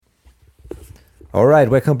All right,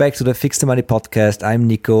 welcome back to the Fix the Money podcast. I'm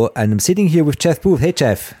Nico, and I'm sitting here with Jeff Booth. Hey,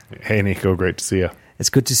 Jeff. Hey, Nico. Great to see you. It's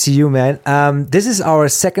good to see you, man. This is our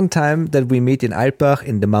second time that we meet in Alpbach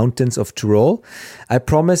in the mountains of Tyrol. I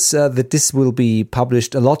promise that this will be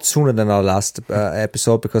published a lot sooner than our last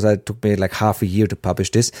episode because it took me like half a year to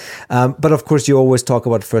publish this. But of course, you always talk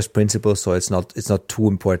about first principles, so it's not too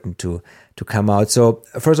important to come out. So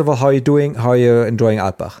first of all, how are you doing? How are you enjoying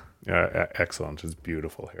Alpbach? Excellent. It's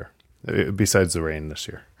beautiful here. Besides the rain this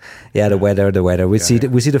year. Yeah, the weather. We see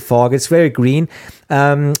the fog. It's very green.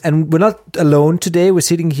 And we're not alone today. We're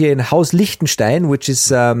sitting here in Haus Liechtenstein, which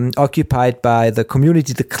is occupied by the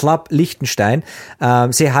community, the Club Liechtenstein.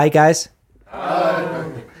 Say hi, guys. Hi.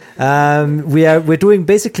 We're doing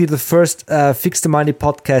basically the first Fix the Money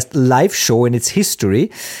podcast live show in its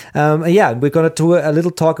history. We're going to do a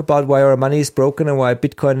little talk about why our money is broken and why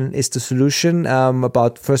Bitcoin is the solution.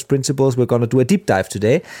 About first principles, we're going to do a deep dive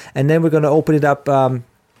today. And then we're going to open it up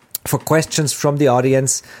for questions from the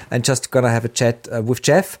audience and just going to have a chat with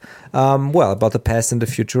Jeff, about the past and the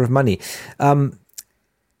future of money. I'll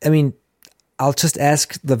just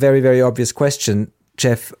ask the very, very obvious question.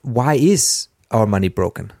 Jeff, why is our money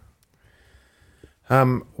broken?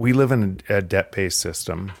 We live in a debt-based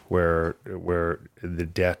system where the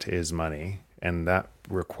debt is money, and that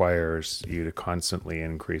requires you to constantly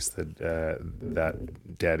increase that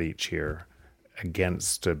debt each year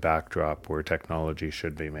against a backdrop where technology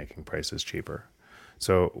should be making prices cheaper.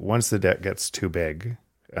 So once the debt gets too big,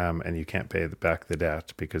 and you can't pay back the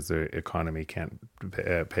debt because the economy can't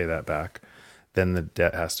pay that back, then the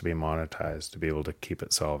debt has to be monetized to be able to keep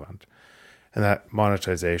it solvent. And that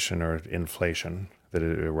monetization or inflation that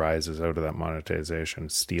it arises out of that monetization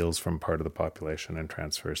steals from part of the population and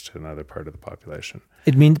transfers to another part of the population.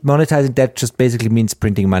 It means monetizing debt just basically means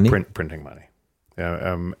printing money? Printing money.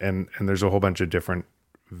 And there's a whole bunch of different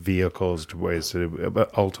vehicles to ways to do,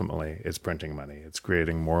 but ultimately it's printing money. It's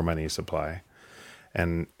creating more money supply.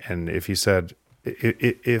 And if you said,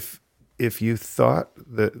 if you thought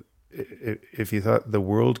the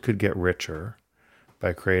world could get richer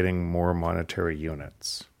by creating more monetary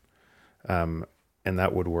units, and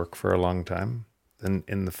that would work for a long time, then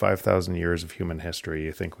in the 5,000 years of human history,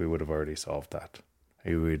 you think we would have already solved that.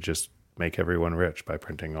 You would just make everyone rich by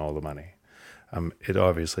printing all the money. It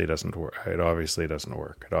obviously doesn't work. It obviously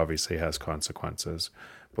has consequences.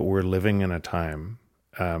 But we're living in a time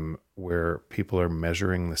where people are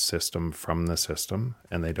measuring the system from the system,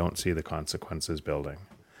 and they don't see the consequences building.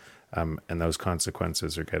 And those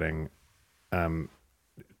consequences are getting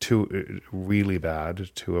really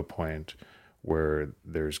bad to a point where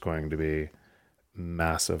there's going to be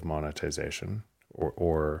massive monetization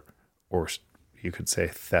or you could say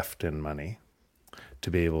theft in money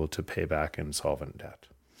to be able to pay back insolvent debt.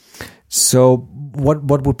 So what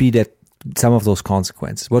would be some of those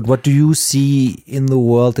consequences? What do you see in the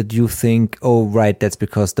world that you think, oh, right, that's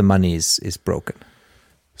because the money is broken?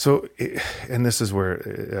 So, and this is where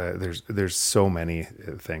there's so many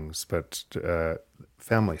things, but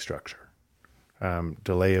family structure.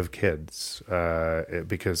 Delay of kids,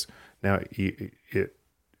 because now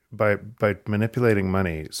by manipulating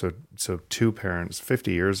money, so two parents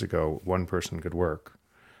 50 years ago, one person could work,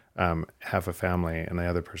 have a family, and the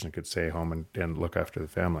other person could stay home and look after the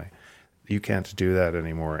family. You can't do that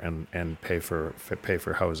anymore and pay for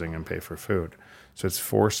housing and pay for food. So it's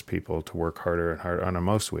forced people to work harder and harder on a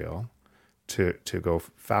mouse wheel to go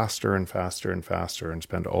faster and faster and faster and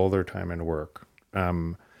spend all their time in work.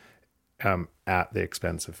 At the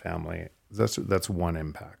expense of family. That's one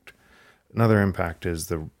impact. Another impact is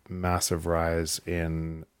the massive rise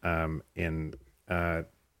in the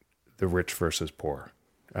rich versus poor.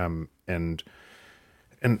 And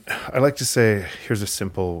I like to say, here's a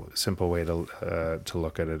simple way to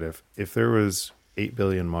look at it. If there was 8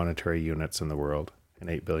 billion monetary units in the world and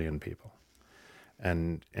 8 billion people,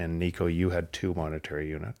 and Nico, you had 2 monetary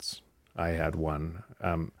units, I had 1,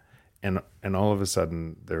 and all of a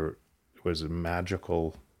sudden there was a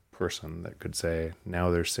magical person that could say,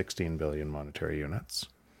 now there's 16 billion monetary units.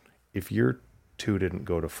 If your 2 didn't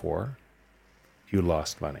go to 4, you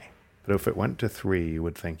lost money. But if it went to 3, you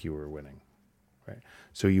would think you were winning, right?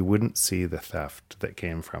 So you wouldn't see the theft that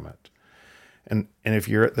came from it. And if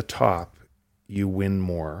you're at the top, you win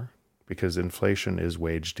more because inflation is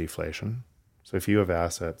wage deflation. So if you have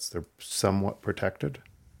assets, they're somewhat protected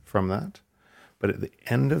from that. But at the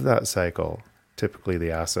end of that cycle, typically the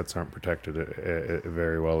assets aren't protected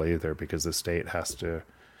very well either because the state has to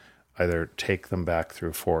either take them back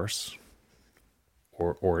through force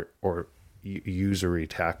or usury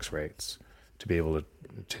tax rates to be able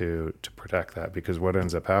to protect that. Because what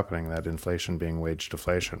ends up happening, that inflation being wage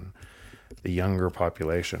deflation, the younger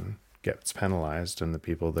population gets penalized, and the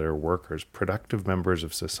people that are workers, productive members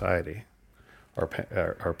of society,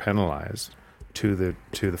 are penalized to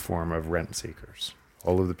the form of rent seekers.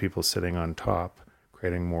 All of the people sitting on top,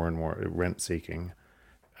 creating more and more rent seeking,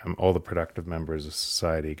 all the productive members of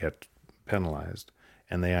society get penalized,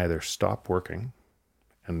 and they either stop working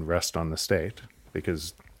and rest on the state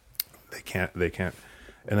because they can't,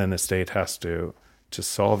 and then the state has to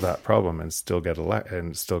solve that problem and still get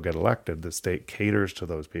elected. The state caters to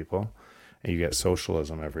those people, and you get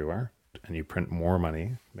socialism everywhere, and you print more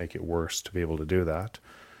money, make it worse to be able to do that,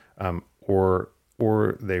 or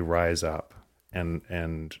they rise up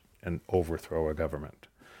and overthrow a government,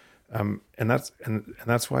 and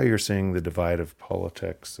that's why you're seeing the divide of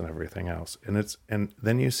politics and everything else, and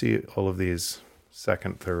then you see all of these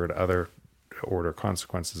second, third, other order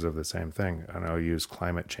consequences of the same thing. And I'll use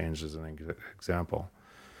climate change as an example.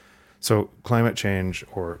 So climate change,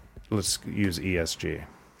 or let's use ESG.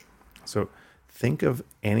 So think of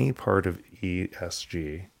any part of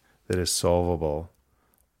ESG that is solvable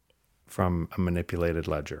from a manipulated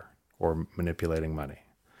ledger or manipulating money.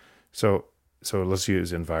 So let's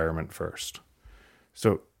use environment first.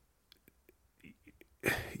 So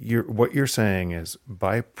what you're saying is,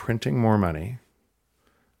 by printing more money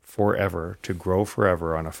forever to grow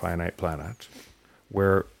forever on a finite planet,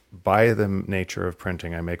 where by the nature of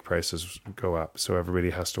printing, I make prices go up. So everybody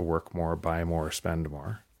has to work more, buy more, spend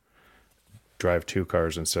more, drive 2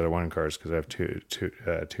 cars instead of 1 car because I have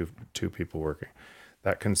two people working.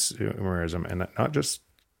 That consumerism, and not just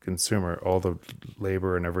consumer, all the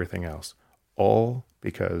labor and everything else, all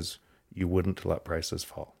because you wouldn't let prices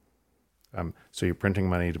fall. So you're printing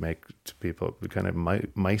money to make to people kind of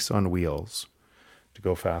mice on wheels to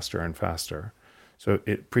go faster and faster. So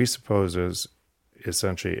it presupposes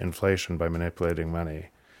essentially inflation. By manipulating money,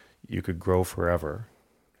 you could grow forever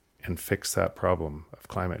and fix that problem of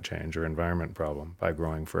climate change or environment problem by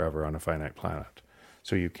growing forever on a finite planet.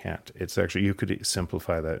 So you can't. It's actually, you could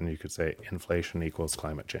simplify that and you could say inflation equals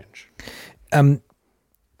climate change.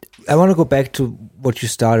 I want to go back to what you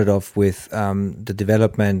started off with, the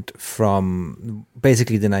development from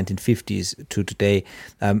basically the 1950s to today.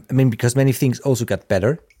 Because many things also got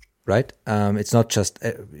better, right? It's not just,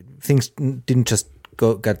 things didn't just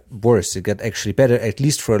got worse. It got actually better, at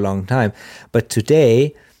least for a long time. But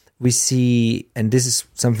today we see, and this is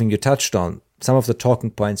something you touched on, some of the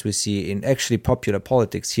talking points we see in actually popular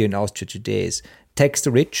politics here in Austria today is tax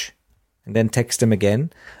the rich and then tax them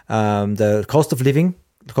again. The cost of living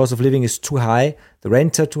is too high. The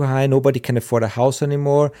rents are too high. Nobody can afford a house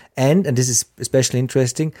anymore. And this is especially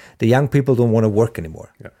interesting, the young people don't want to work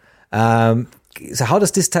anymore. Yeah. So how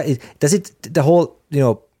does this the whole,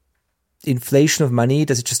 inflation of money,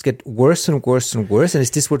 does it just get worse and worse and worse? And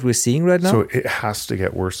is this what we're seeing right now? So it has to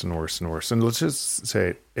get worse and worse and worse. And let's just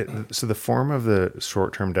say, so the form of the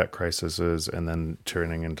short-term debt crises and then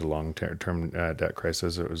turning into long-term debt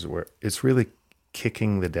crisis, it's really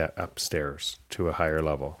kicking the debt upstairs to a higher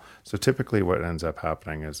level. So typically what ends up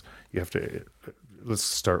happening is let's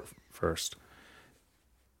start first.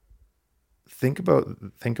 Think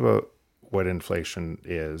about what inflation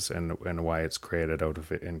is and why it's created out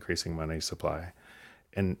of increasing money supply.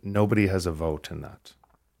 And nobody has a vote in that.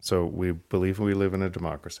 So we believe we live in a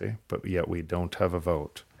democracy, but yet we don't have a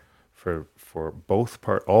vote for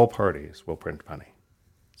all parties will print money.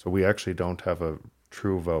 So we actually don't have a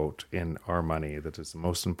true vote in our money. That is the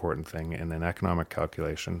most important thing in an economic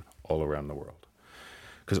calculation all around the world.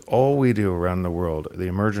 Because all we do around the world, the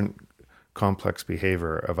emergent complex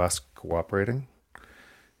behavior of us cooperating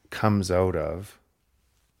comes out of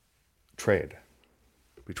trade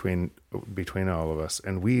between all of us.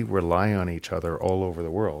 And we rely on each other all over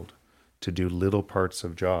the world to do little parts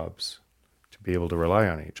of jobs to be able to rely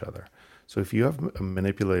on each other. So if you have a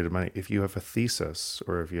manipulated money, if you have a thesis,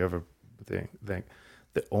 or if you have a thing,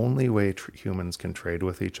 the only way humans can trade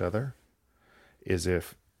with each other is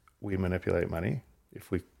if we manipulate money,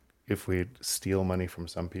 if we steal money from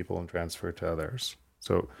some people and transfer it to others.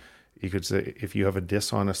 So you could say, if you have a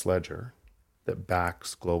dishonest ledger that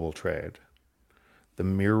backs global trade, the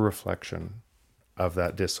mere reflection of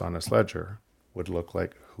that dishonest ledger would look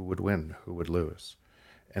like who would win, who would lose.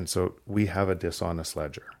 And so we have a dishonest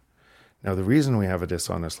ledger. Now, the reason we have a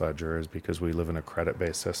dishonest ledger is because we live in a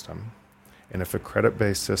credit-based system. And if a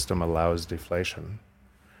credit-based system allows deflation,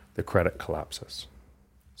 the credit collapses.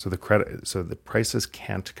 So the prices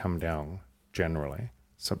can't come down generally.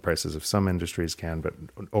 Some prices of some industries can, but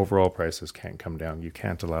overall prices can't come down. You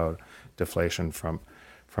can't allow deflation from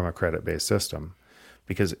a credit-based system,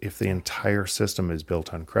 because if the entire system is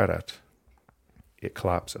built on credit, it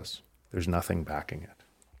collapses. There's nothing backing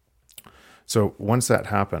it. So once that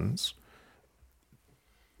happens,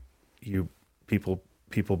 people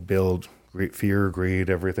build fear, greed,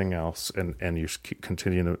 everything else, and you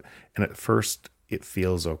continue to. And at first, it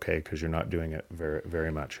feels okay because you're not doing it very,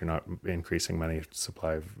 very much. You're not increasing money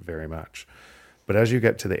supply very much. But as you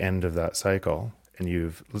get to the end of that cycle, and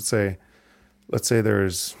let's say let's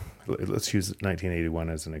use 1981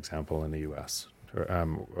 as an example in the U.S.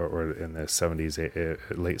 or in the 70s,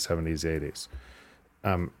 late 70s,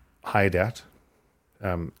 80s, high debt,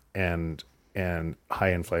 and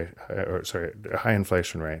high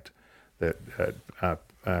inflation rate that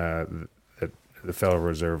the Federal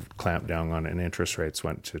Reserve clamped down on, and interest rates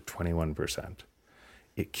went to 21%.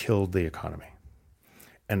 It killed the economy,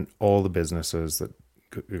 and all the businesses that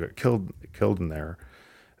got killed in there.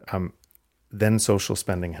 Then social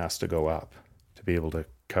spending has to go up to be able to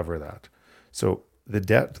cover that. So the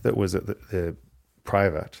debt that was at the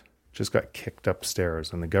private just got kicked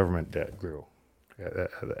upstairs, and the government debt grew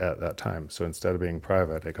at that time. So instead of being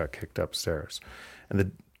private, it got kicked upstairs, and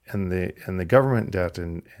the government debt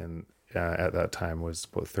at that time was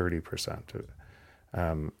about 30%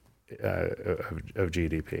 of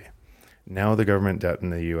GDP. Now the government debt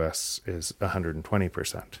in the U.S. is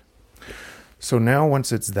 120%. So now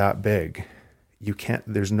once it's that big, you can't.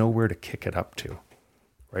 There's nowhere to kick it up to,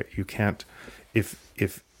 right? You can't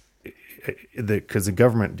because the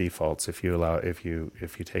government defaults if you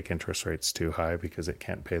take interest rates too high because it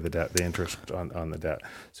can't pay the interest on the debt.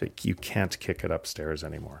 So you can't kick it upstairs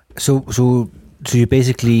anymore. So you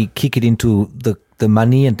basically kick it into the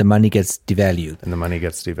money, and the money gets devalued. And the money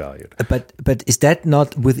gets devalued. But is that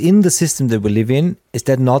not within the system that we live in? Is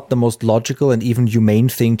that not the most logical and even humane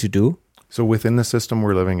thing to do? So within the system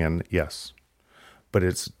we're living in, yes. But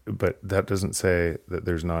that doesn't say that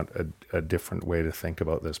there's not a different way to think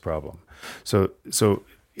about this problem. So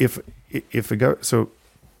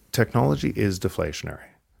technology is deflationary.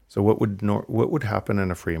 So what would happen in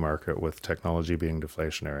a free market with technology being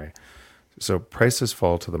deflationary? So prices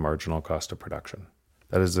fall to the marginal cost of production.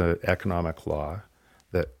 That is an economic law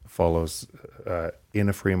that follows in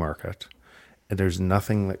a free market, and there's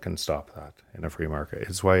nothing that can stop that in a free market.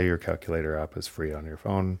 It's why your calculator app is free on your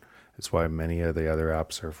phone. It's why many of the other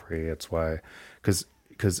apps are free. It's why, because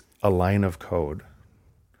a line of code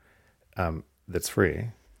that's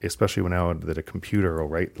free, especially now that a computer will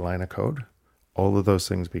write the line of code, all of those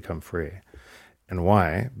things become free. And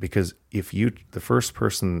why? Because the first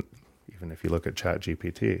person, even if you look at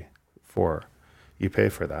ChatGPT 4, you pay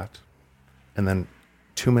for that, and then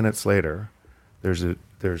 2 minutes later,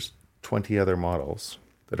 there's 20 other models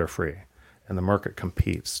that are free. And the market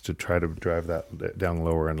competes to try to drive that down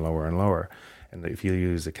lower and lower and lower. And if you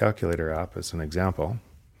use a calculator app as an example,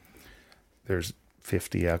 there's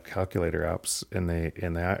 50 calculator apps in the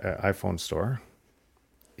iPhone store.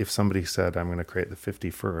 If somebody said, I'm going to create the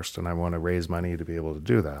 51st and I want to raise money to be able to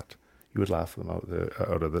do that, you would laugh them out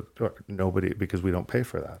of the door. Nobody, because we don't pay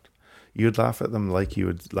for that. You'd laugh at them like you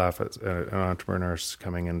would laugh at an entrepreneur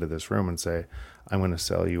coming into this room and say, I'm going to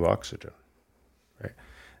sell you oxygen, right?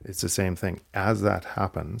 It's the same thing. As that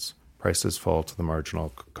happens, prices fall to the marginal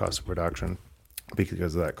cost of production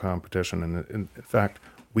because of that competition. And in fact,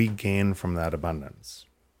 we gain from that abundance.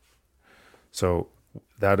 So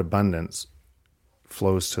that abundance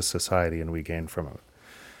flows to society and we gain from it.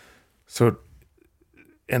 So,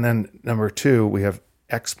 and then number two, we have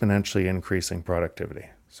exponentially increasing productivity.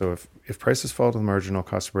 So if prices fall to the marginal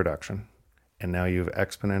cost of production, and now you have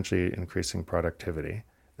exponentially increasing productivity,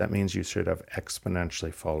 that means you should have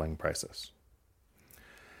exponentially falling prices.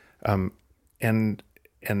 And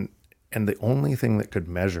the only thing that could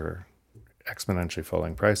measure exponentially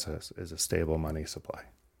falling prices is a stable money supply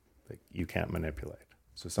that you can't manipulate.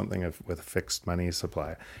 So something with a fixed money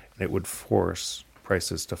supply, and it would force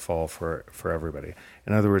prices to fall for everybody.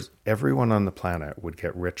 In other words, everyone on the planet would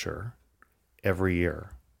get richer every year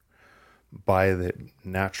by the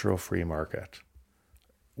natural free market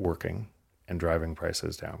working and driving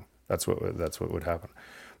prices down. That's what would happen.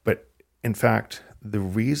 But in fact, the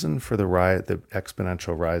reason for the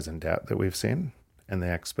exponential rise in debt that we've seen and the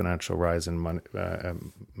exponential rise in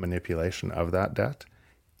manipulation of that debt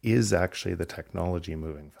is actually the technology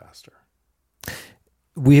moving faster.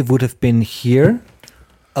 We would have been here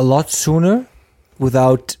a lot sooner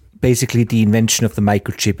without basically the invention of the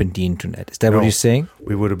microchip and the internet. Is that what you're saying?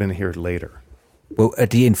 We would have been here later. Well, at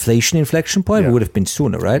the inflection point, we would have been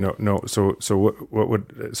sooner, right? No. So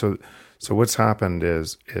what's happened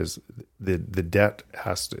is the debt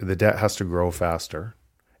has to grow faster,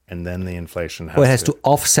 and then the inflation has to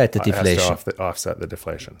offset the deflation. Has to offset the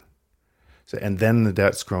deflation. So, and then the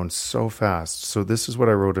debt's grown so fast. So this is what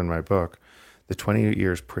I wrote in my book, the 20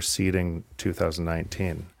 years preceding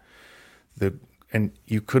 2019, and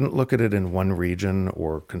you couldn't look at it in one region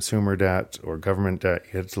or consumer debt or government debt.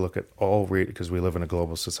 You had to look at all, because we live in a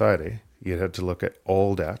global society. You had to look at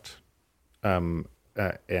all debt, and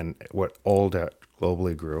what all debt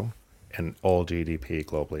globally grew, and all GDP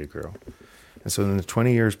globally grew. And so in the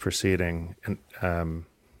 20 years preceding,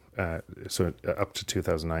 so up to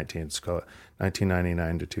 2019, let's call it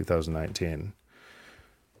 1999 to 2019,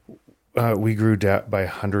 we grew debt by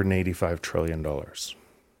 $185 trillion.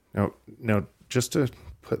 Now, just to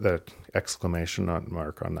put that exclamation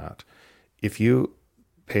mark on that, if you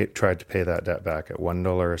tried to pay that debt back at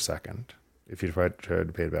 $1 a second, if you tried to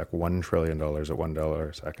pay back $1 trillion at $1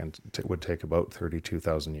 a second, it would take about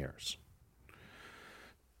 32,000 years.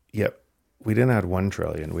 Yet, we didn't add 1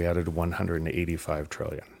 trillion, we added 185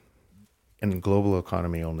 trillion. And the global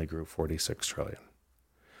economy only grew 46 trillion.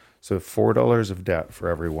 So $4 of debt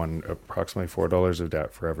for approximately $4 of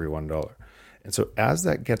debt for every $1. And so as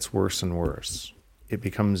that gets worse and worse, it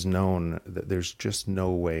becomes known that there's just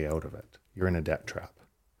no way out of it. You're in a debt trap.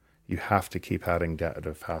 You have to keep adding debt at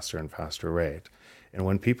a faster and faster rate. And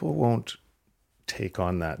when people won't take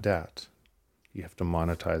on that debt, you have to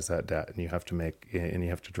monetize that debt, and you have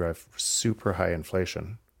to drive super high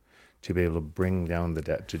inflation to be able to bring down the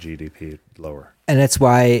debt to GDP lower. And that's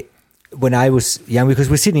why when I was young, because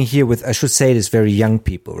we're sitting here with, I should say this, very young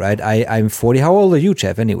people, right? I'm 40. How old are you,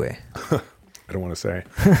 Jeff, anyway? I don't want to say.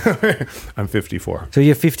 I'm 54. So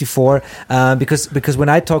you're 54, because when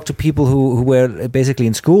I talk to people who were basically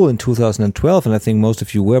in school in 2012, and I think most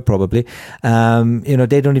of you were probably,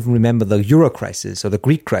 they don't even remember the Euro crisis or the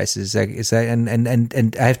Greek crisis. And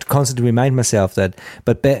I have to constantly remind myself that.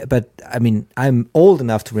 But I mean, I'm old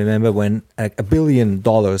enough to remember when $1 billion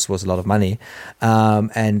was a lot of money,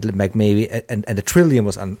 and like maybe and $1 trillion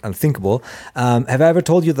was unthinkable. Have I ever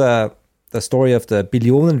told you the story of the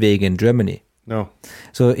Billionenwege in Germany? No.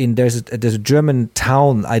 So there's a German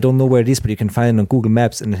town, I don't know where it is, but you can find it on Google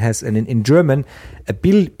Maps, and it has, and in German,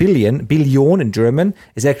 billion in German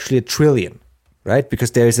is actually a trillion, right?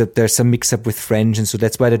 Because there's some mix up with French, and so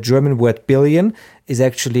that's why the German word billion is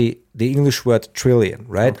actually the English word trillion,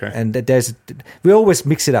 right? Okay. And we always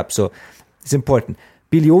mix it up, so it's important.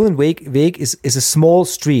 Billionenweg is a small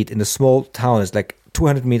street in a small town. It's like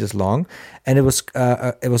 200 meters long, and it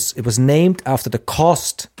was named after the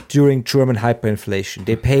cost during German hyperinflation.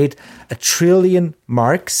 They paid 1 trillion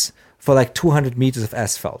marks for like 200 meters of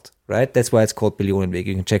asphalt, right? That's why it's called Billionenweg.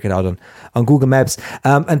 You can check it out on Google Maps.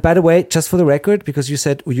 And by the way, just for the record, because you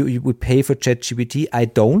said you would pay for ChatGPT, I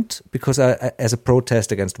don't, because as a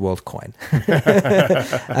protest against WorldCoin.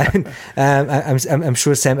 I'm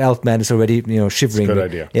sure Sam Altman is already shivering. That's a good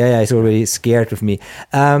idea. Yeah, he's already scared of me.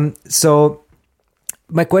 So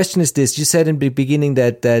my question is this: you said in the beginning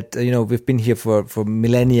that we've been here for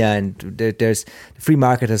millennia, and there's the free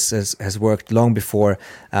market has worked long before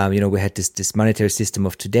we had this monetary system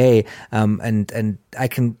of today, and I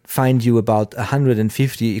can find you about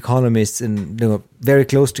 150 economists and very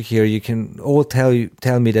close to here. You can all tell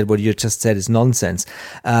me that what you just said is nonsense.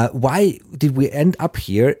 Why did we end up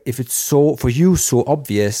here if it's so for you so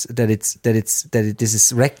obvious that this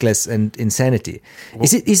is reckless and insanity? Well,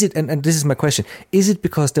 is it and this is my question: is it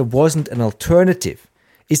because there wasn't an alternative?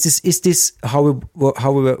 Is this how we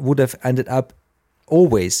would have ended up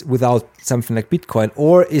always without something like Bitcoin,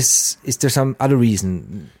 or is there some other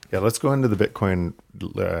reason? Yeah, let's go into the Bitcoin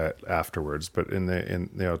afterwards. But in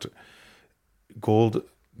the gold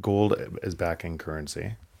is backing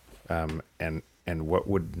currency, and what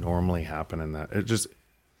would normally happen in that?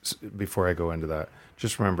 Before I go into that,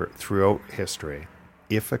 just remember throughout history,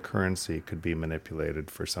 if a currency could be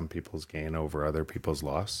manipulated for some people's gain over other people's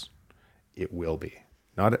loss, it will be.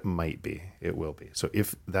 Not it might be, it will be. So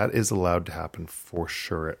if that is allowed to happen, for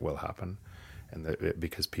sure it will happen, and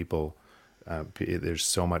because people. There's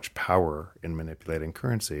so much power in manipulating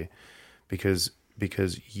currency, because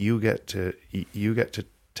you get to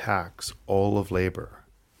tax all of labor,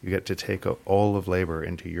 you get to take all of labor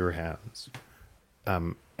into your hands,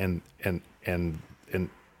 and it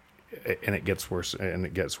gets worse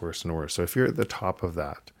and worse. So if you're at the top of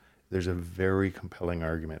that, there's a very compelling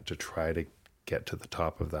argument to try to get to the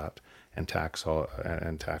top of that and tax all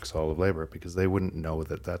of labor, because they wouldn't know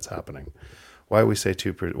that that's happening. Why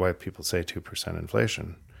people say 2%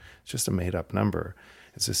 inflation? It's just a made up number.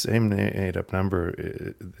 It's the same made up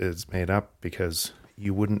number. It's made up because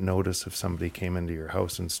you wouldn't notice if somebody came into your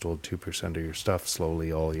house and stole 2% of your stuff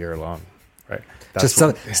slowly all year long, right?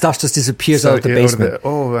 Stuff just disappears out of the basement.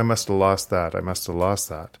 I must have lost that.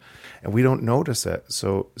 And we don't notice it.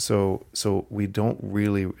 So we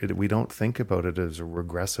don't think about it as a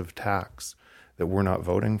regressive tax that we're not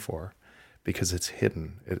voting for because it's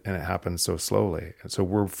hidden and it happens so slowly. And so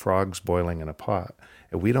we're frogs boiling in a pot,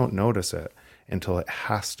 and we don't notice it until it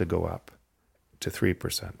has to go up to 3%,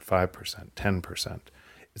 5%, 10%.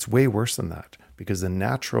 It's way worse than that because the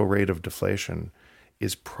natural rate of deflation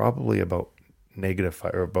is probably about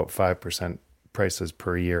 -5 or about 5% prices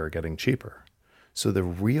per year getting cheaper. So the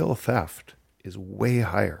real theft is way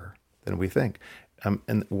higher than we think.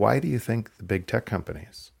 And why do you think the big tech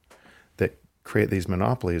companies that create these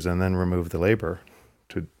monopolies and then remove the labor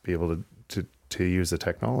to be able to use the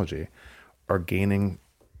technology are gaining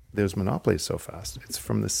those monopolies so fast? It's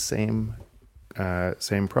from the same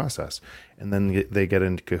process. And then they get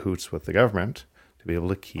into cahoots with the government to be able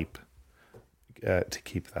to keep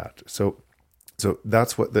that. So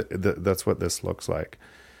that's what that's what this looks like,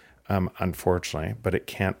 unfortunately. But it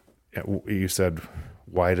can't. You said,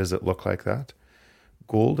 why does it look like that?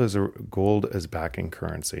 Gold is backing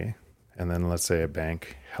currency, and then let's say a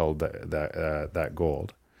bank held that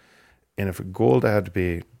gold, and if gold had to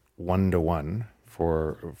be 1-to-1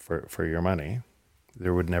 for your money,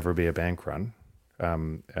 there would never be a bank run,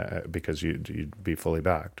 because you'd be fully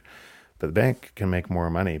backed. But the bank can make more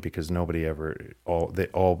money because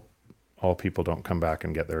all people don't come back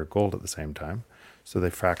and get their gold at the same time. So they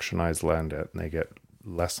fractionize lend it, and they get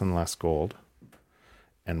less and less gold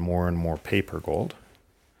and more paper gold.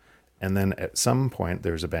 And then at some point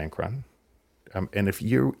there's a bank run. And if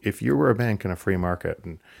you were a bank in a free market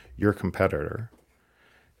and your competitor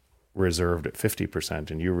reserved at 50%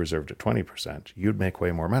 and you reserved at 20%, you'd make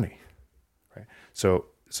way more money, right? So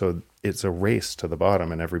it's a race to the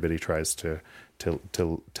bottom, and everybody tries to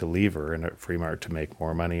lever in a free market to make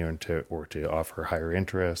more money or to offer higher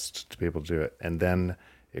interest to be able to do it. And then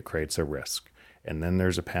it creates a risk. And then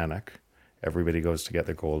there's a panic. Everybody goes to get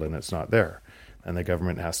their gold and it's not there. And the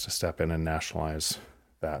government has to step in and nationalize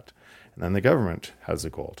that. And then the government has the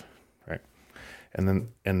gold, right? And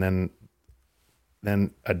then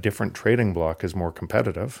a different trading block is more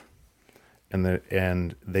competitive,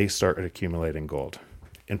 and they start accumulating gold.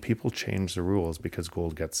 And people change the rules because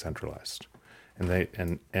gold gets centralized.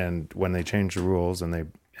 And when they change the rules and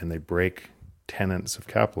they break tenets of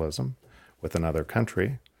capitalism with another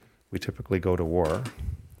country, we typically go to war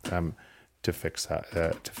to fix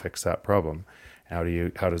that problem. How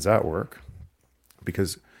does that work?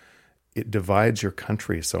 Because it divides your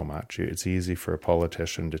country so much. It's easy for a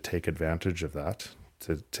politician to take advantage of that,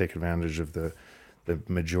 to take advantage of the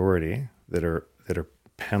majority that are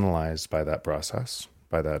penalized by that process,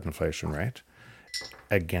 by that inflation rate,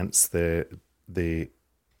 against the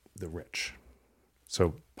rich.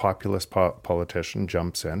 So populist politician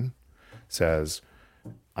jumps in, says,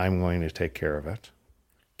 I'm going to take care of it,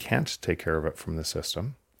 can't take care of it from the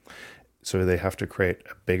system. So they have to create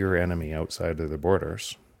a bigger enemy outside of the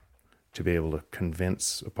borders to be able to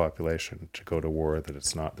convince a population to go to war that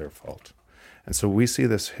it's not their fault. And so we see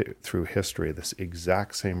this through history, this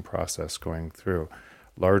exact same process going through,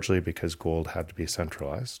 largely because gold had to be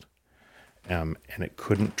centralized. And it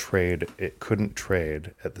couldn't trade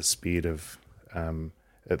at the speed of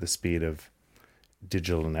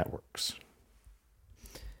digital networks.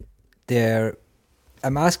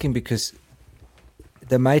 I'm asking because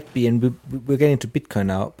there might be, and we're getting to Bitcoin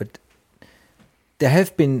now, but there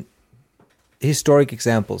have been historic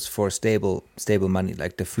examples for stable money,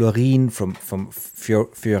 like the florin from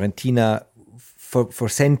Fiorentina for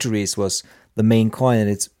centuries was the main coin, and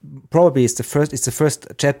it's the first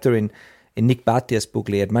chapter in Nick Bhatia's book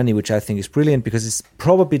Layered Money, which I think is brilliant because it's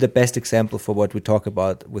probably the best example for what we talk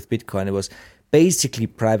about with Bitcoin. It was basically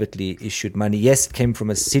privately issued money. Yes, it came from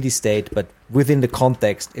a city-state, but within the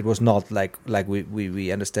context, it was not like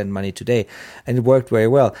we understand money today, and it worked very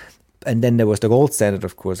well. And then there was the gold standard,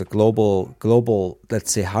 of course, a global,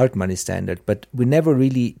 let's say, hard money standard. But we never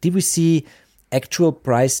really did we see actual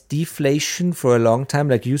price deflation for a long time,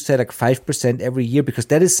 like you said, like 5% every year, because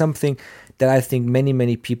that is something that I think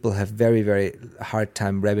many people have very, very hard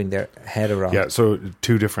time wrapping their head around. Yeah, so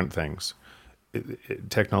two different things.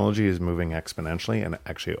 Technology is moving exponentially, and it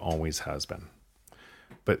actually always has been.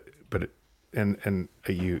 But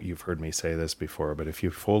you've heard me say this before, but if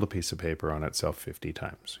you fold a piece of paper on itself 50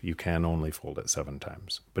 times, you can only fold it 7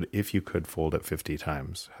 times. But if you could fold it 50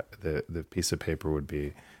 times, the piece of paper would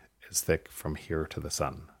be as thick from here to the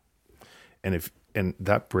sun. And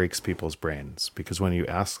that breaks people's brains, because when you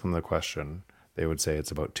ask them the question, they would say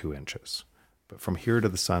it's about 2 inches. But from here to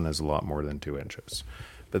the sun is a lot more than 2 inches.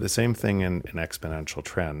 But the same thing in an exponential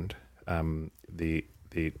trend.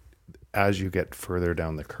 As you get further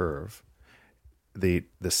down the curve, the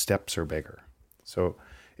steps are bigger. So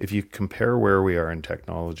if you compare where we are in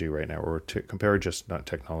technology right now, or to compare just not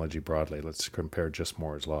technology broadly, let's compare just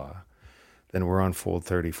Moore's law, then we're on fold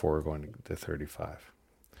 34 going to 35.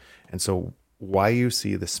 And so why you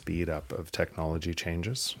see the speed up of technology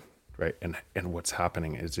changes, right? And what's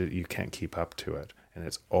happening is that you can't keep up to it. And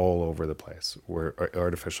it's all over the place. Where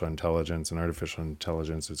artificial intelligence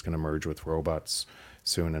is going to merge with robots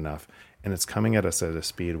soon enough. And it's coming at us at a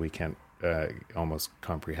speed we can't almost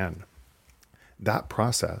comprehend. That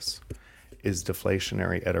process is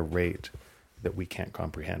deflationary at a rate that we can't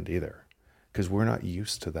comprehend either, because we're not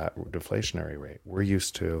used to that deflationary rate. We're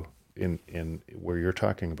used to, in where you're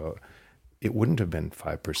talking about, it wouldn't have been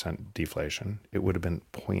 5% deflation. It would have been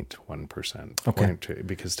 0.1%. Okay.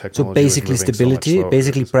 Because technology so basically was moving stability, so much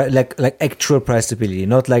basically like actual price stability,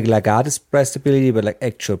 not like Lagarde's price stability, but like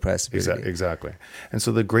actual price stability. Exactly. And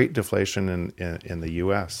so the great deflation in the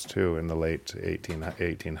U.S. too, in the late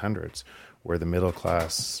 1800s, where the middle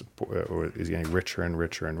class is getting richer and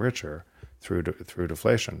richer and richer through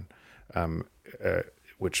deflation,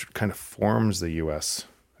 which kind of forms the U.S.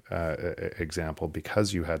 Example,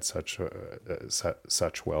 because you had such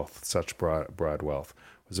wealth, such broad wealth.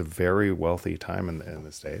 It was a very wealthy time in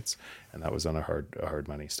the States, and that was on a hard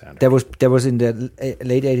money standard. There was in the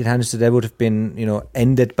late 1800s, so that would have been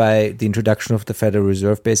ended by the introduction of the Federal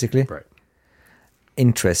Reserve, basically. Right.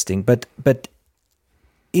 Interesting, but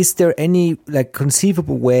is there any like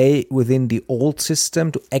conceivable way within the old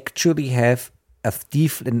system to actually have a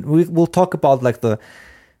and we'll talk about like the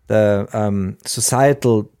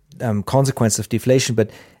societal consequence of deflation,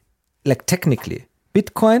 but like technically,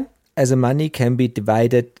 Bitcoin as a money can be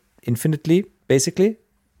divided infinitely, basically,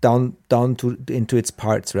 down into its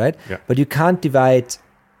parts, right? Yeah. But you can't divide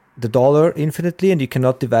the dollar infinitely, and you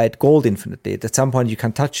cannot divide gold infinitely. At some point, you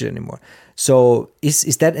can't touch it anymore. So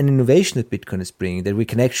is that an innovation that Bitcoin is bringing, that we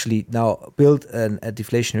can actually now build a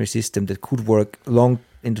deflationary system that could work long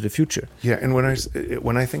into the future? Yeah, and when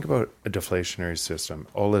I think about a deflationary system,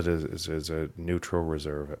 all it is a neutral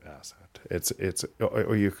reserve asset.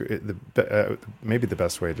 Maybe the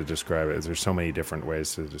best way to describe it is there's so many different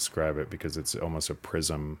ways to describe it, because it's almost a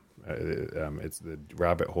prism. It's the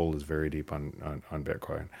rabbit hole is very deep on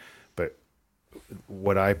Bitcoin, but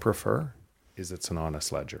what I prefer is it's an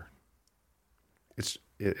honest ledger.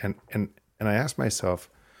 And I ask myself,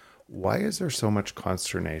 why is there so much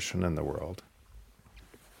consternation in the world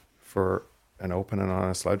for an open and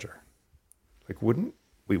honest ledger? Like, wouldn't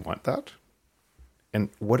we want that? And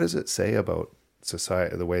what does it say about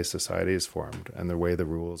society, the way society is formed, and the way the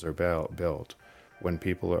rules are built, when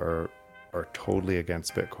people are totally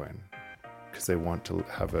against Bitcoin because they want to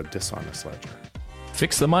have a dishonest ledger?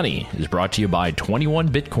 Fix the Money is brought to you by 21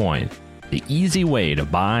 Bitcoin, the easy way to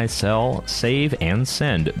buy, sell, save, and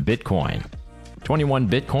send Bitcoin. 21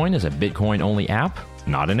 Bitcoin is a Bitcoin-only app,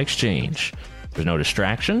 not an exchange. There's no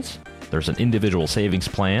distractions. There's an individual savings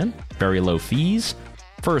plan, very low fees,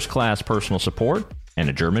 first-class personal support, and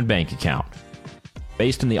a German bank account.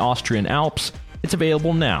 Based in the Austrian Alps, it's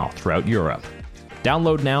available now throughout Europe.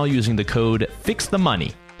 Download now using the code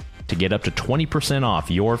FIXTHEMONEY to get up to 20% off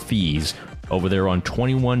your fees over there on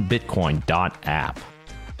 21bitcoin.app.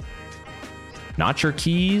 Not your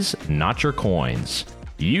keys, not your coins.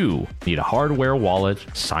 You need a hardware wallet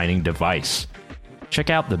signing device. Check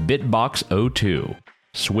out the Bitbox O2.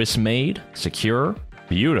 Swiss-made, secure,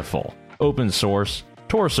 beautiful, open source,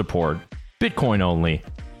 Tor support, Bitcoin only,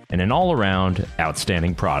 and an all-around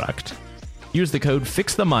outstanding product. Use the code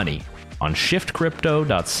FIXTHEMONEY on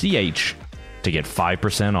shiftcrypto.ch to get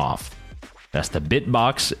 5% off. That's the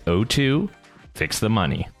Bitbox O2. Fix the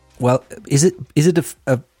money. Well, is it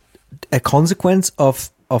a consequence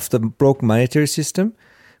of the broken monetary system?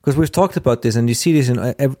 Because we've talked about this, and you see this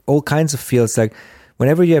in all kinds of fields. Like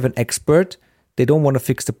whenever you have an expert, they don't want to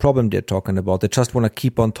fix the problem they're talking about. They just want to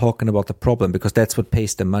keep on talking about the problem because that's what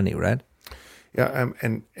pays them money, right? Yeah,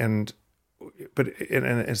 but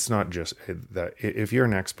it's not just that. If you're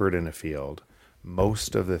an expert in a field,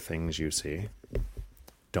 most of the things you see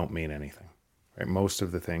don't mean anything. Right? Most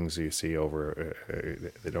of the things you see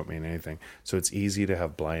they don't mean anything. So it's easy to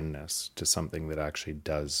have blindness to something that actually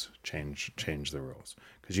does change the rules,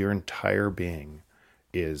 because your entire being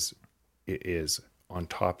is on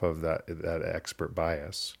top of that expert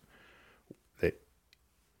bias that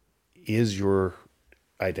is your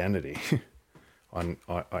identity. And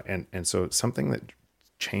so something that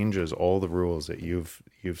changes all the rules that you've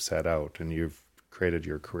set out and you've created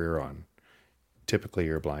your career on, typically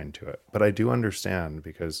you're blind to it. But I do understand,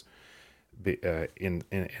 because in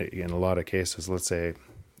a lot of cases, let's say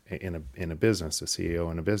in a business, a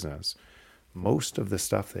CEO in a business, most of the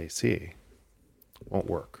stuff they see won't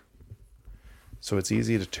work. So it's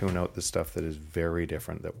easy to tune out the stuff that is very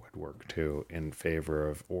different that would work too in favor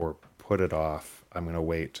of, or put it off. I'm going to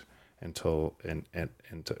wait until, and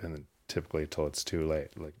typically until it's too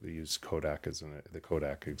late. Like they use Kodak as the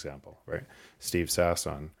Kodak example, right? Steve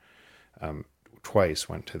Sasson twice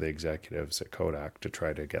went to the executives at Kodak to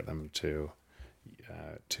try to get them to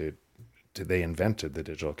they invented the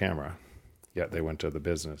digital camera, yet they went to the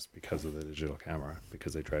business because of the digital camera,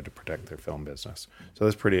 because they tried to protect their film business. So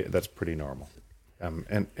that's pretty normal.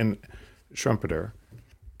 And Schumpeter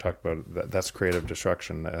talked about that. That's creative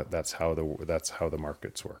destruction. That's how the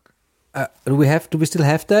markets work. Do we still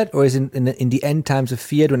have that, or is in the end times of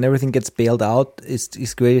fiat, when everything gets bailed out,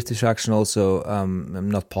 is creative destruction also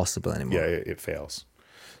not possible anymore? Yeah, it fails.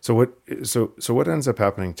 So what ends up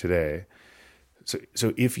happening today?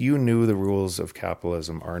 So if you knew the rules of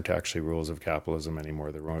capitalism aren't actually rules of capitalism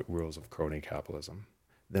anymore, the rules of crony capitalism,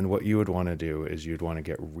 then what you would want to do is you'd want to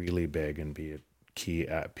get really big and be a key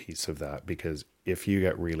piece of that, because if you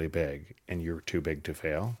get really big and you're too big to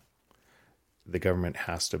fail, the government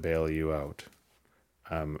has to bail you out,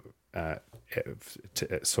 to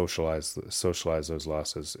socialize those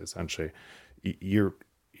losses. Essentially, you're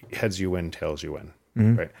heads you win, tails you win.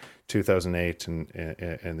 Mm-hmm. Right? 2008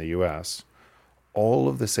 in the U.S., all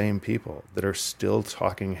of the same people that are still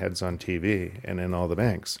talking heads on TV and in all the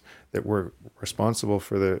banks that were responsible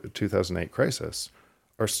for the 2008 crisis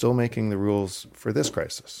are still making the rules for this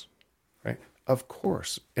crisis, right? Of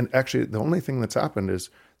course. And actually, the only thing that's happened is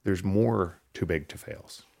there's more too big to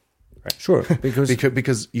fails, right? Sure,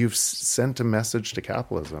 because you've sent a message to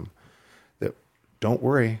capitalism that don't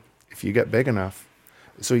worry if you get big enough.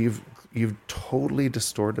 So you've totally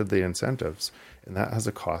distorted the incentives, and that has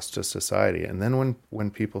a cost to society. And then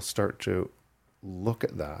when people start to look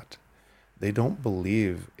at that, they don't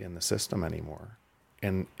believe in the system anymore,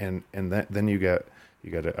 and then you get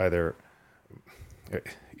either.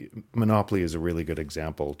 Monopoly is a really good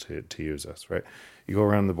example to use this, right? You go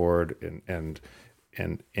around the board and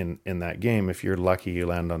in that game, if you're lucky, you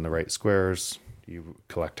land on the right squares, you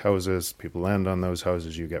collect houses, people land on those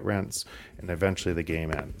houses, you get rents, and eventually the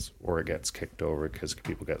game ends, or it gets kicked over because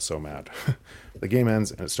people get so mad. The game ends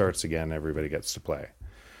and it starts again, everybody gets to play.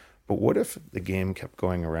 But what if the game kept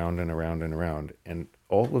going around and around and around, and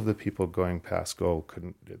all of the people going past go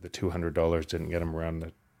the $200 didn't get them around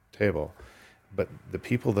the table, but the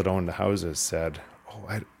people that owned the houses said,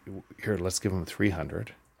 here, let's give them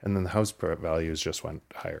 300. And then the house values just went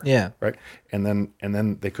higher. Yeah. Right. And then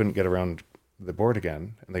they couldn't get around the board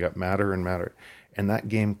again, and they got madder and madder. And that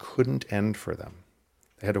game couldn't end for them.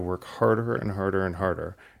 They had to work harder and harder and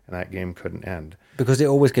harder, and that game couldn't end. Because they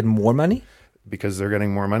always get more money? Because they're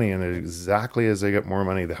getting more money, and exactly as they get more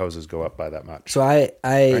money, the houses go up by that much. So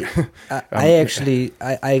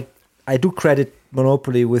I do credit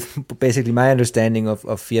Monopoly with basically my understanding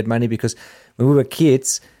of fiat money, because when we were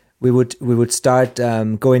kids, we would start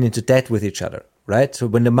going into debt with each other, right? So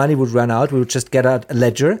when the money would run out, we would just get out a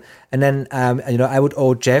ledger, and then I would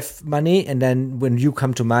owe Jeff money, and then when you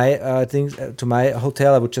come to my to my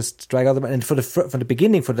hotel, I would just drag out the money. And from the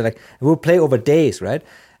beginning, we would play over days, right?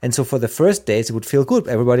 And so for the first days, it would feel good.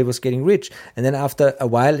 Everybody was getting rich. And then after a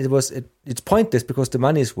while, it's pointless because the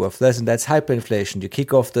money is worthless, and that's hyperinflation. You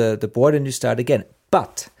kick off the board and you start again.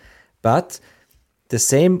 But the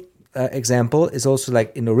same example is also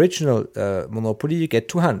like in original Monopoly, you get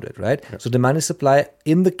 200, right? Yes. So the money supply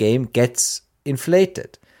in the game gets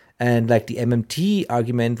inflated. And like the MMT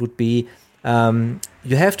argument would be,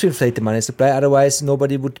 you have to inflate the money supply, otherwise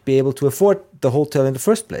nobody would be able to afford the hotel in the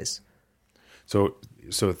first place.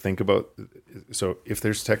 So think about, if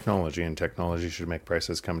there's technology, and technology should make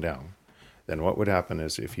prices come down, then what would happen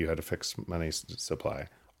is if you had a fixed money supply,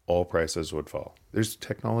 all prices would fall. There's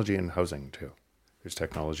technology in housing too. There's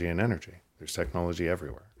technology in energy. There's technology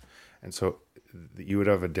everywhere. And so you would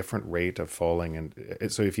have a different rate of falling.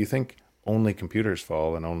 And so if you think only computers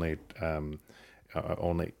fall and only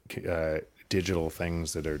digital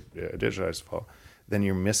things that are digitized fall, then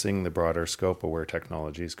you're missing the broader scope of where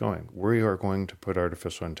technology is going. We are going to put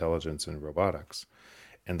artificial intelligence in robotics,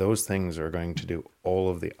 and those things are going to do all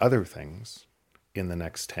of the other things in the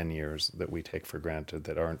next 10 years that we take for granted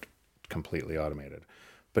that aren't completely automated.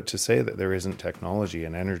 But to say that there isn't technology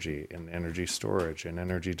in energy storage, and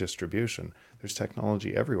energy distribution, there's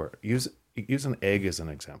technology everywhere. Use an egg as an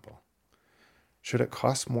example. Should it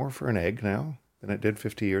cost more for an egg now than it did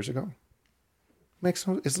 50 years ago?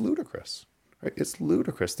 It's ludicrous. Right? It's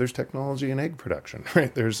ludicrous. There's technology in egg production,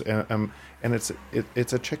 right? There's and it's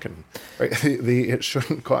a chicken, right? It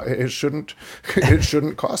shouldn't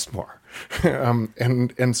cost more,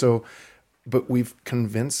 and so, but we've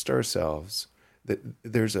convinced ourselves that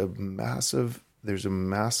there's a massive there's a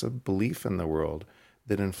massive belief in the world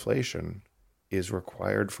that inflation is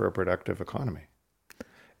required for a productive economy.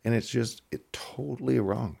 And it's totally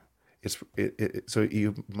wrong. So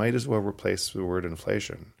you might as well replace the word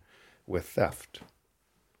inflation with theft,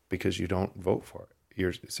 because you don't vote for it.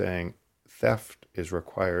 You're saying theft is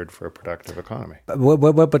required for a productive economy. But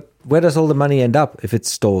where does all the money end up if it's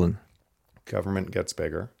stolen? Government gets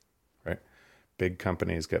bigger, right? Big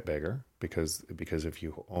companies get bigger because if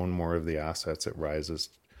you own more of the assets, it rises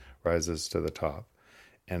to the top.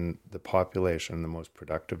 And the population, the most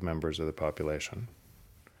productive members of the population,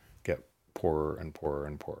 get poorer and poorer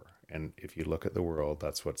and poorer. And if you look at the world,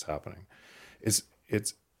 that's what's happening. It's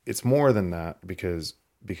more than that because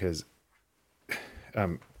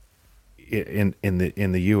in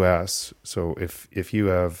the U.S. So if you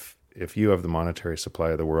have the monetary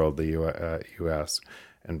supply of the world, the U.S.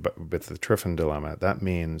 and with the Triffin dilemma, that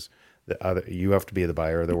means that you have to be the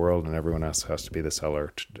buyer of the world, and everyone else has to be the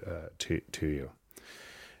seller to you.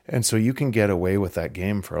 And so you can get away with that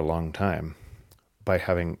game for a long time by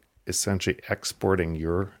having essentially exporting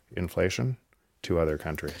your inflation to other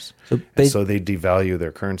countries. So they devalue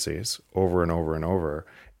their currencies over and over and over,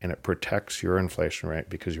 and it protects your inflation rate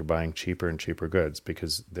because you're buying cheaper and cheaper goods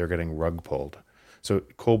because they're getting rug pulled. So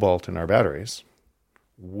cobalt in our batteries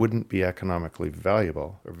wouldn't be economically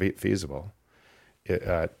valuable or feasible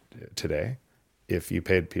today if you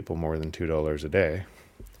paid people more than $2 a day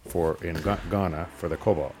in Ghana for the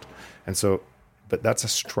cobalt. And so, but that's a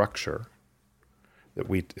structure that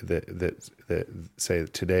say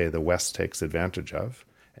today the West takes advantage of,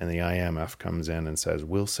 and the IMF comes in and says,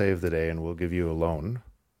 we'll save the day and we'll give you a loan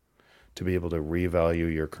to be able to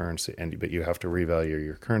revalue your currency, but you have to revalue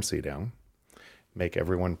your currency down, make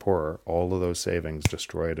everyone poorer, all of those savings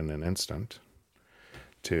destroyed in an instant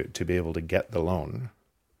to be able to get the loan,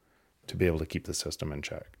 to be able to keep the system in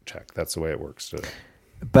check. That's the way it works today.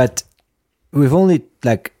 But we're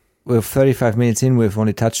 35 minutes in, we've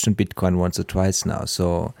only touched on Bitcoin once or twice now.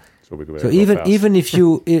 So even if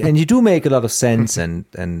you, and you do make a lot of sense, and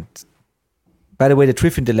by the way, the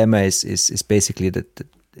Triffin dilemma is basically that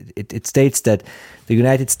it states that the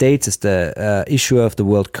United States, as the issuer of the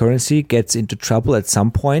world currency, gets into trouble at some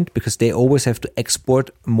point because they always have to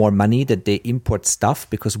export more money than they import stuff,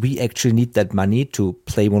 because we actually need that money to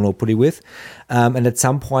play Monopoly with. And at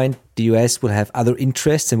some point, the US will have other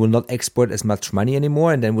interests and will not export as much money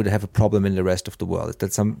anymore, and then would have a problem in the rest of the world.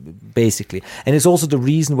 That's basically. And it's also the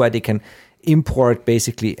reason why they can import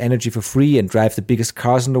basically energy for free and drive the biggest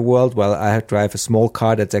cars in the world, while I drive a small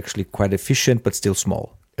car that's actually quite efficient but still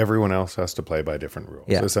small. Everyone else has to play by different rules.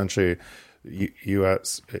 Yeah. So essentially,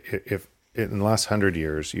 U.S. if in the last 100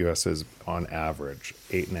 years, U.S. is on average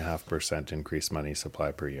 8.5% increased money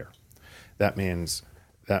supply per year. That means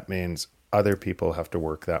other people have to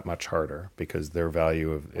work that much harder because their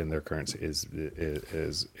value in their currency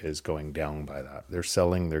is going down by that. They're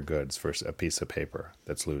selling their goods for a piece of paper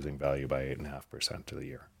that's losing value by 8.5% to the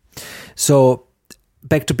year. So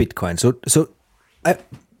back to Bitcoin. So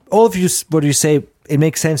all of you, what you say, it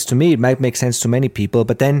makes sense to me. It might make sense to many people,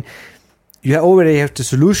 but then you already have the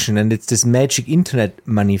solution, and it's this magic internet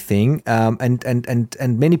money thing.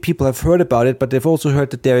 And many people have heard about it, but they've also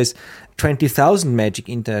heard that there is 20,000 magic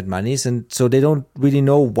internet monies, and so they don't really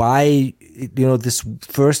know why this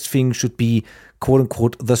first thing should be quote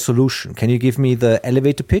unquote the solution. Can you give me the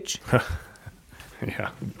elevator pitch?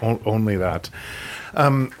 Yeah, only that.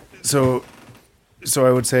 So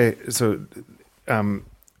I would say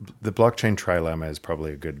the blockchain trilemma is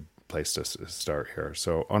probably a good place to start here.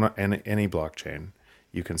 So on any blockchain,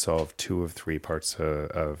 you can solve two of three parts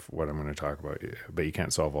of what I'm going to talk about, but you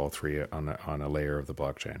can't solve all three on a layer of the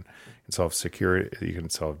blockchain. You can solve security, you can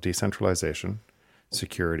solve decentralization,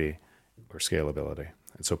 security, or scalability.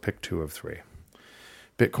 And so pick two of three.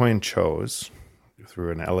 Bitcoin chose, through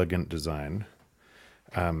an elegant design,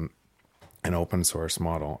 an open source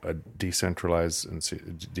model, a decentralized and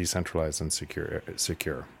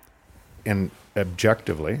secure. And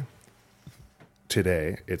objectively,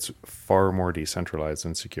 today, it's far more decentralized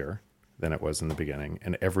and secure than it was in the beginning.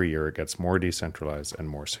 And every year it gets more decentralized and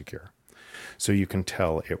more secure. So you can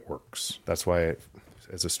tell it works. That's why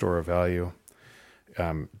as a store of value,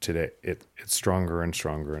 today it's stronger and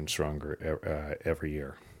stronger and stronger every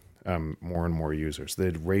year. More and more users.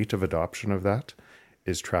 The rate of adoption of that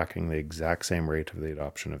is tracking the exact same rate of the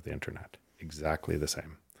adoption of the internet. Exactly the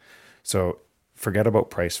same. So forget about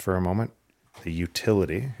price for a moment. The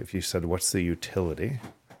utility, if you said, what's the utility?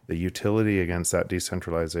 The utility against that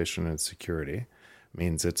decentralization and security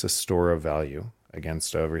means it's a store of value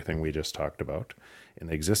against everything we just talked about. In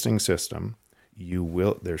the existing system,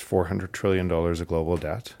 there's $400 trillion of global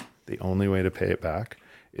debt. The only way to pay it back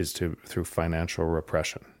is through financial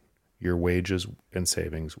repression. Your wages and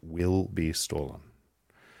savings will be stolen.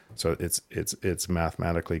 So it's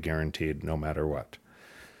mathematically guaranteed no matter what.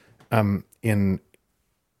 In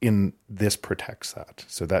this protects that.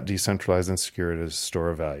 So that decentralized and secured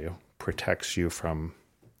store of value protects you from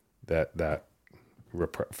that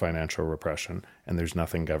financial repression, and there's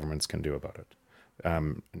nothing governments can do about it.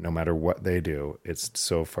 No matter what they do, it's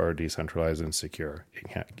so far decentralized and secure.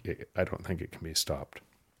 I don't think it can be stopped.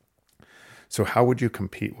 So how would you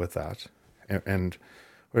compete with that? And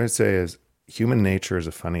what I'd say is human nature is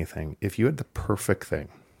a funny thing. If you had the perfect thing,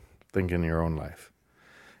 think in your own life,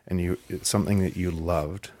 and it's something that you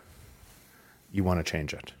loved, you want to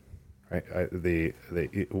change it, right?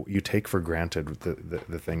 You take for granted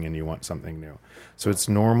the thing and you want something new. So it's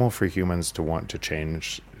normal for humans to want to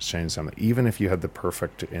change something. Even if you had the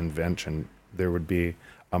perfect invention, there would be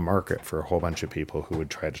a market for a whole bunch of people who would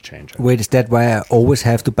try to change it. Wait, is that why I always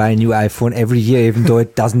have to buy a new iPhone every year, even though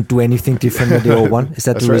it doesn't do anything different than the old one? Is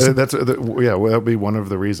that the reason? Well, that'll be one of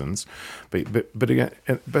the reasons. But again,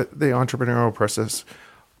 but the entrepreneurial process,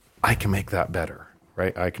 I can make that better,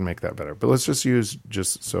 right? I can make that better. But let's just use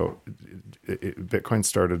Bitcoin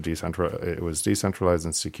started decentralized. It was decentralized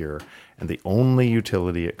and secure, and the only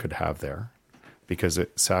utility it could have there, because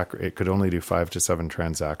it could only do 5 to 7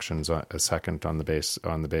 transactions a second on the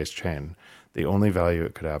base chain. The only value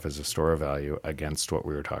it could have is a store of value against what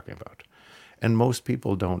we were talking about. And most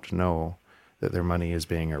people don't know that their money is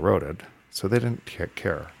being eroded, so they didn't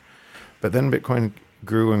care. But then Bitcoin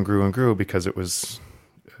grew and grew and grew because it was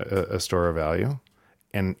a store of value,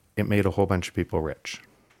 and it made a whole bunch of people rich.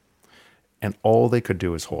 And all they could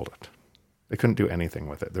do is hold it. They couldn't do anything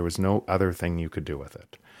with it. There was no other thing you could do with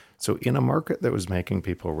it. So in a market that was making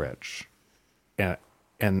people rich,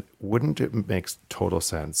 and wouldn't it make total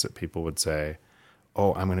sense that people would say,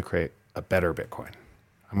 oh, I'm going to create a better Bitcoin.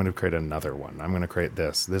 I'm going to create another one. I'm going to create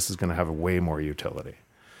this. This is going to have way more utility.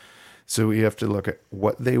 So you have to look at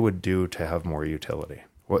what they would do to have more utility,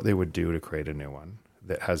 what they would do to create a new one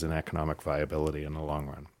that has an economic viability in the long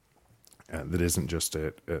run. That isn't just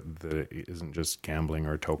gambling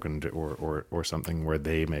or tokened or something where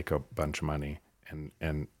they make a bunch of money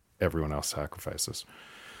and everyone else sacrifices.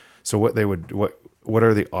 So what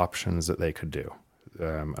are the options that they could do?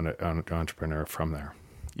 An entrepreneur from there.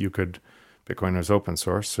 Bitcoin is open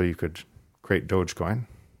source, so you could create Dogecoin.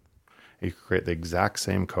 You could create the exact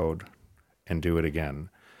same code and do it again.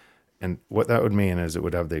 And what that would mean is it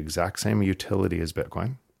would have the exact same utility as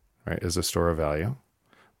Bitcoin, right, as a store of value,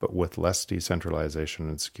 but with less decentralization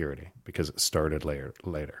and security because it started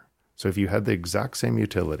later. So if you had the exact same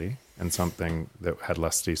utility and something that had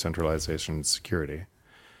less decentralization and security,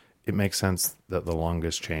 it makes sense that the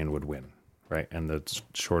longest chain would win, right? And the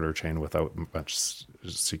shorter chain without much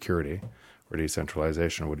security or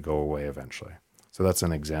decentralization would go away eventually. So that's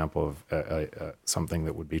an example of something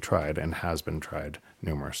that would be tried and has been tried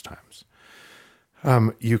numerous times.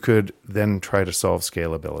 You could then try to solve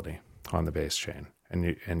scalability on the base chain,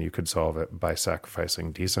 and you could solve it by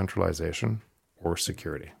sacrificing decentralization or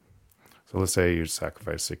security. So let's say you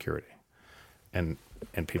sacrifice security, and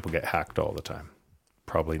people get hacked all the time.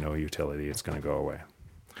 Probably no utility, it's going to go away.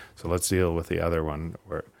 So let's deal with the other one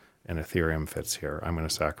where, and Ethereum fits here. I'm going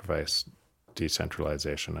to sacrifice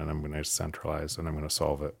decentralization and I'm going to centralize and I'm going to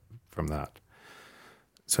solve it from that.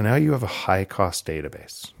 So now you have a high cost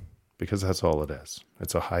database because that's all it is.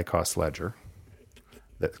 It's a high cost ledger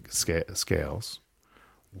that scales.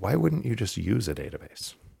 Why wouldn't you just use a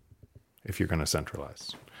database if you're going to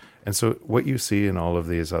centralize? And so what you see in all of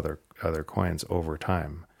these other coins over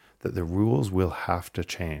time, that the rules will have to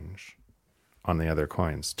change on the other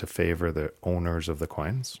coins to favor the owners of the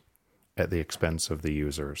coins at the expense of the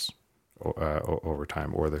users over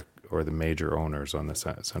time, or the major owners on the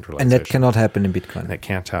centralization. And that cannot happen in Bitcoin. And it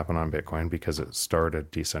can't happen on Bitcoin because it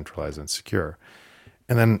started decentralized and secure.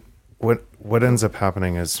 And then what ends up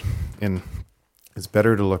happening is it's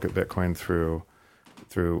better to look at Bitcoin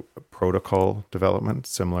through protocol development,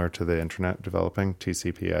 similar to the internet developing,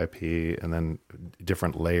 TCP/IP, and then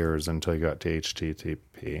different layers until you got to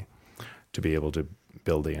HTTP to be able to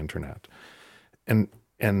build the internet. And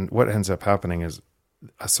what ends up happening is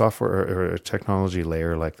a software or a technology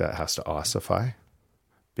layer like that has to ossify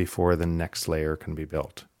before the next layer can be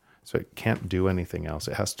built. So it can't do anything else.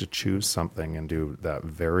 It has to choose something and do that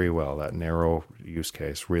very well, that narrow use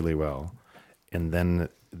case really well. And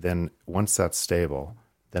then once that's stable,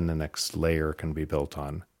 then the next layer can be built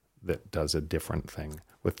on that does a different thing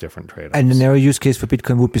with different trade-offs. And the narrow use case for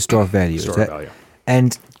Bitcoin would be store of value. Store of value.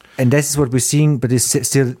 And And this is what we're seeing, but it's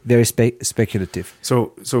still very speculative.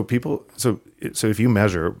 So if you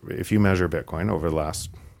measure Bitcoin over the last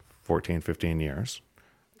 14, 15 years,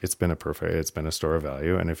 it's been a store of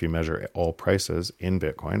value. And if you measure all prices in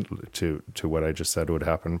Bitcoin to what I just said would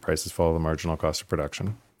happen, prices follow the marginal cost of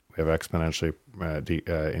production. We have exponentially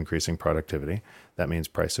increasing productivity. That means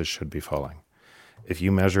prices should be falling. If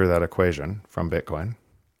you measure that equation from Bitcoin,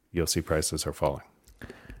 you'll see prices are falling.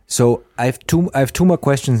 So I have two more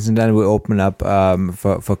questions, and then we'll open up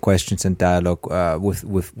for questions and dialogue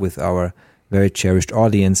with our very cherished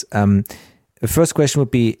audience. The first question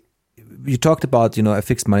would be: you talked about a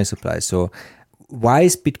fixed money supply. So why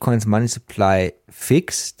is Bitcoin's money supply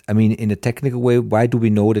fixed? I mean, in a technical way, why do we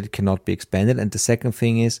know that it cannot be expanded? And the second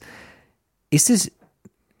thing is this?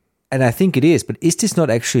 And I think it is, but is this not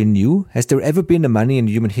actually new? Has there ever been a money in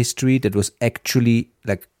human history that was actually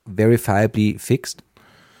like verifiably fixed?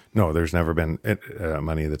 No, there's never been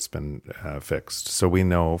money that's been fixed. So we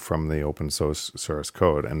know from the open source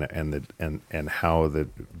code and how the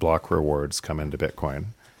block rewards come into Bitcoin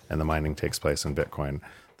and the mining takes place in Bitcoin.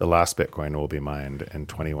 The last Bitcoin will be mined in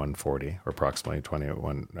 2140 or approximately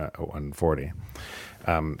 2140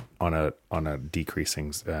 on a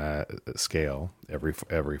decreasing scale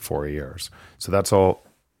every 4 years. So that's all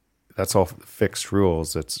fixed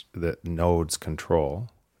rules that nodes control.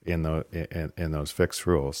 In those fixed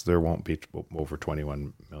rules, there won't be over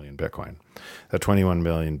 21 million Bitcoin. That 21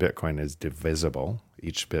 million Bitcoin is divisible.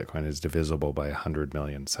 Each Bitcoin is divisible by 100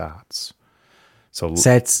 million sats. So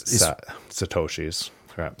satoshis.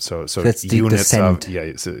 Right. So that's units of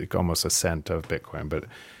it's almost a cent of Bitcoin, but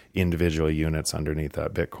individual units underneath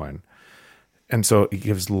that Bitcoin. And so it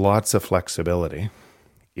gives lots of flexibility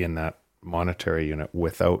in that monetary unit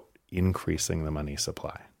without increasing the money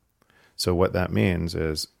supply. So what that means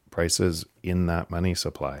is prices in that money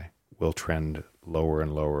supply will trend lower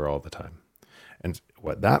and lower all the time. And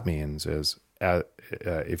what that means is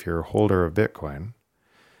if you're a holder of Bitcoin,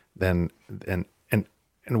 then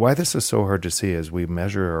and why this is so hard to see is we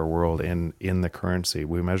measure our world in the currency.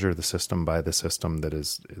 We measure the system by the system that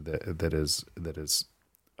is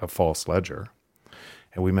a false ledger.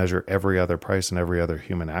 And we measure every other price and every other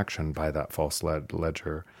human action by that false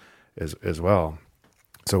ledger as well.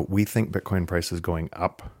 So we think Bitcoin price is going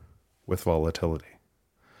up with volatility.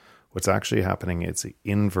 What's actually happening, it's the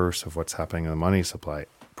inverse of what's happening in the money supply.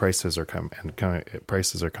 Prices are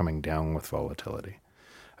coming down with volatility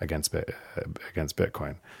against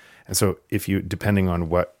Bitcoin. And so if you, depending on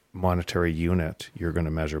what monetary unit you're going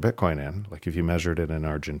to measure Bitcoin in, like if you measured it in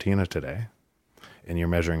Argentina today, and you're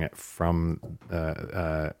measuring it from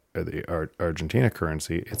the Argentina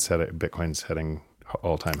currency, Bitcoin's heading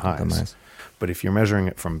all-time highs. But if you're measuring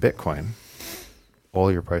it from Bitcoin,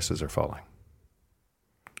 all your prices are falling.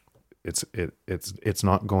 It's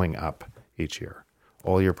not going up each year.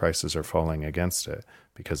 All your prices are falling against it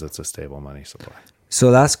because it's a stable money supply. So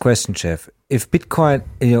last question, Jeff. If Bitcoin,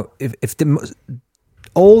 if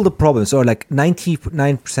all the problems, or like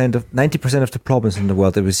 90% of the problems in the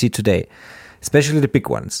world that we see today, especially the big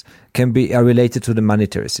ones, are related to the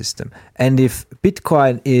monetary system. And if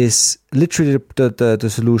Bitcoin is literally the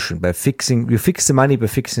solution by you fix the money by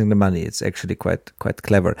fixing the money, it's actually quite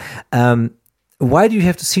clever. Why do you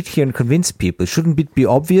have to sit here and convince people? Shouldn't it be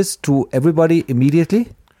obvious to everybody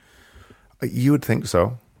immediately? You would think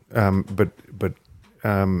so, but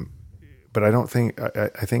I don't think.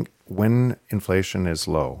 I think when inflation is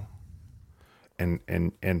low, and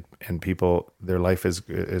people, their life is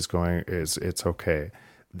it's okay.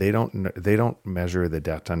 They don't measure the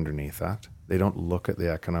debt underneath that. They don't look at the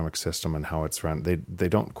economic system and how it's run. They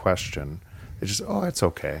don't question. They just, it's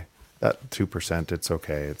okay. That 2%, it's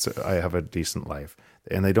okay. I have a decent life.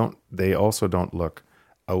 And they also don't look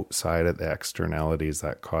outside at the externalities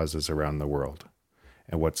that causes around the world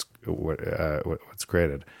and what's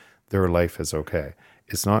created. Their life is okay.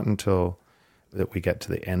 It's not until that we get to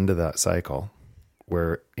the end of that cycle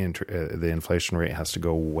where the inflation rate has to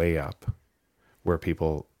go way up, where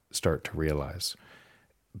people start to realize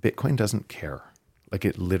Bitcoin doesn't care. Like,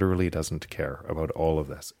 it literally doesn't care about all of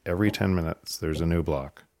this. Every 10 minutes, there's a new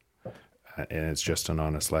block, and it's just an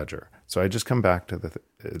honest ledger. So I just come back to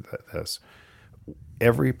this.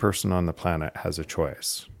 Every person on the planet has a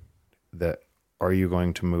choice. That, are you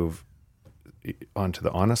going to move onto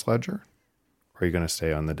the honest ledger, or are you going to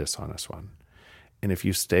stay on the dishonest one? And if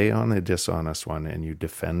you stay on the dishonest one and you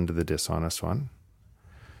defend the dishonest one,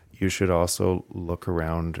 you should also look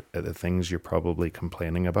around at the things you're probably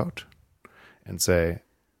complaining about and say,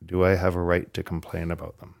 do I have a right to complain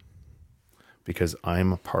about them? Because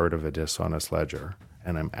I'm a part of a dishonest ledger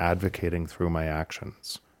and I'm advocating through my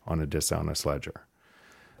actions on a dishonest ledger.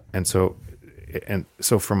 And so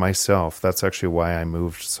for myself, that's actually why I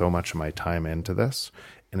moved so much of my time into this.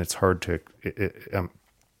 And it's hard to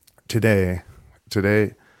today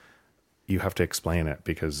you have to explain it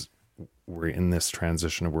because we're in this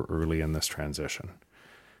transition. We're early in this transition.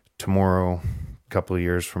 Tomorrow, a couple of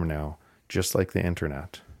years from now, just like the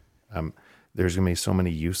internet, there's going to be so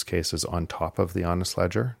many use cases on top of the honest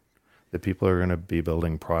ledger that people are going to be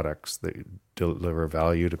building products that deliver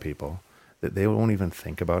value to people that they won't even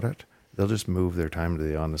think about it. They'll just move their time to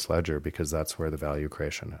the honest ledger because that's where the value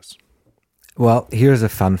creation is. Well, here's a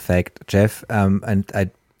fun fact, Jeff,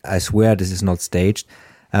 and I swear this is not staged.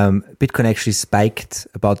 Bitcoin actually spiked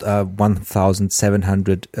about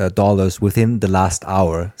 $1,700 within the last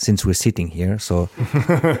hour since we're sitting here. So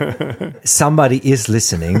somebody is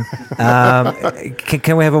listening.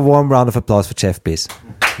 Can we have a warm round of applause for Jeff, please?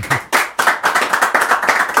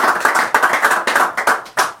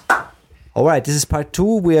 All right, this is part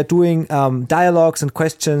 2. We are doing dialogues and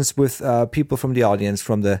questions with people from the audience,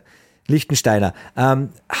 from the Liechtensteiner.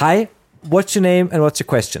 Hi, what's your name and what's your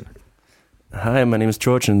question? Hi, my name is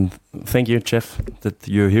George, and thank you, Jeff, that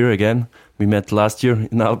you're here again. We met last year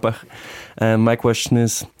in Albach. My question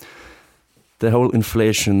is, the whole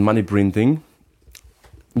inflation, money printing,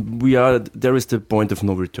 there is the point of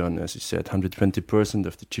no return, as you said, 120%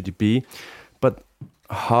 of the GDP. But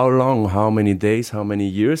how long, how many days, how many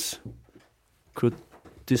years could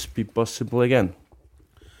this be possible again?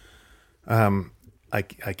 I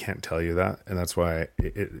can't tell you that, and that's why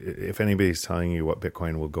if anybody's telling you what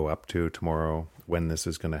Bitcoin will go up to tomorrow, when this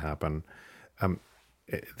is going to happen,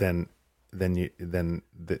 then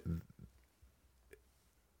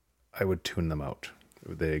I would tune them out.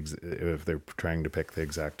 If they're trying to pick the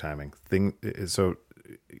exact timing.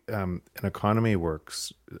 An economy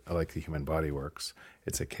works like the human body works.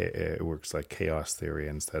 It works like chaos theory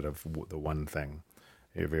instead of the one thing.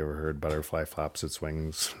 Have you ever heard butterfly flaps its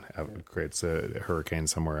wings, creates a hurricane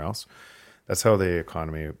somewhere else? That's how the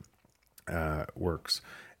economy works.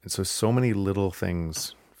 And so many little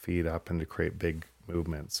things feed up and to create big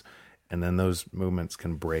movements. And then those movements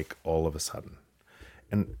can break all of a sudden.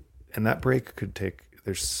 And that break could take,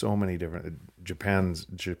 there's so many different, Japan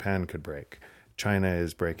could break. China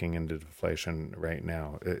is breaking into deflation right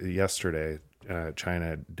now. Yesterday,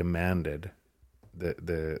 China demanded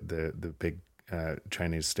the big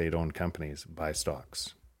Chinese state-owned companies buy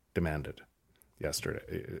stocks. Demanded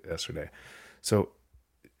yesterday. So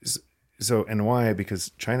and why?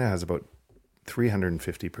 Because China has about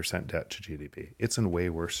 350% debt to GDP. It's in way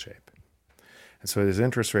worse shape. And so as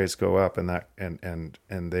interest rates go up, and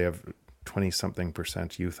they have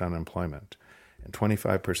 20-something% youth unemployment, and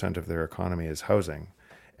 25% of their economy is housing,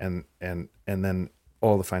 and then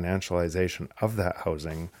all the financialization of that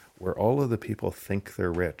housing, where all of the people think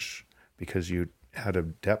they're rich because you had a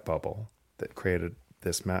debt bubble that created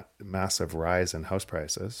this massive rise in house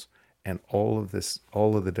prices, and all of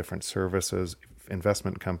the different services,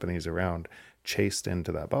 investment companies around chased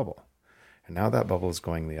into that bubble, and now that bubble is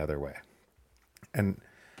going the other way, and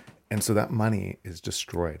so that money is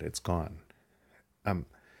destroyed. It's gone.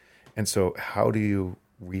 And so how do you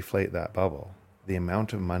reflate that bubble? The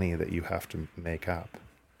amount of money that you have to make up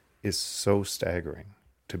is so staggering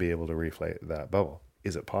to be able to reflate that bubble.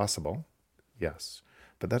 Is it possible? Yes.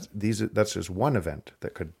 But that's just one event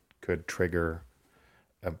that could trigger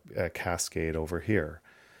a cascade over here.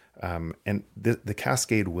 And the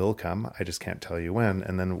cascade will come. I just can't tell you when.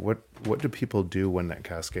 And then what do people do when that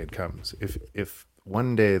cascade comes? If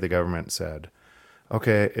one day the government said,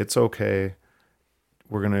 okay, it's okay,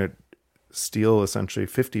 we're going to steal essentially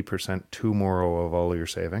 50% tomorrow of all your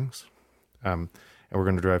savings, and we're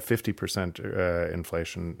going to drive 50%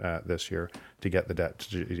 inflation this year to get the debt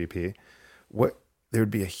to GDP, there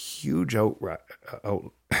would be a huge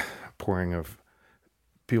outpouring of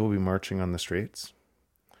people be marching on the streets,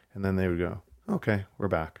 and then they would go, okay, we're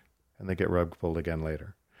back, and they get rug pulled again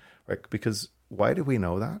later, right? Because why do we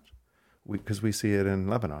know that? Because we see it in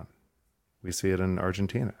Lebanon, we see it in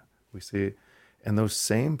Argentina, and those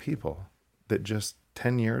same people that just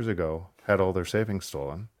 10 years ago had all their savings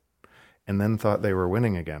stolen and then thought they were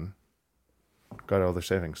winning again, got all their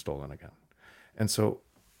savings stolen again. And so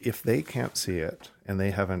if they can't see it, and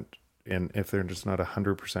they haven't, and if they're just not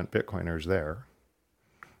 100% Bitcoiners there,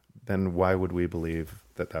 then why would we believe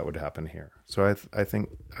that would happen here? So I think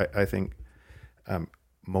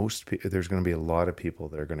most people, there's going to be a lot of people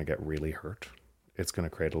that are going to get really hurt. It's going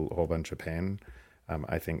to create a whole bunch of pain.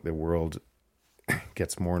 I think the world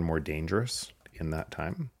gets more and more dangerous in that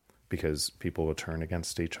time because people will turn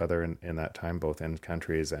against each other in that time, both in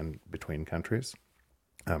countries and between countries.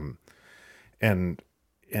 And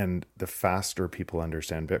And the faster people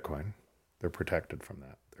understand Bitcoin, they're protected from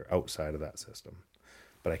that. They're outside of that system.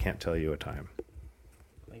 But I can't tell you a time.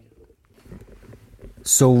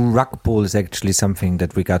 So rug pull is actually something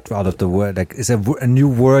that we got out of the world. Like, it's a new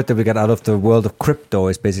word that we got out of the world of crypto.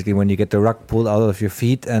 Is basically when you get the rug pulled out of your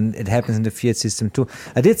feet, and it happens in the fiat system too.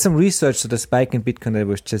 I did some research. So the spike in Bitcoin that I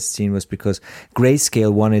was just seeing was because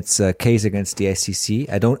Grayscale won its case against the SEC.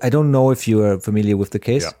 I don't know if you are familiar with the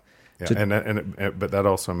case. Yeah. So, But that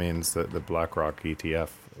also means that the BlackRock ETF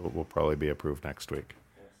will probably be approved next week.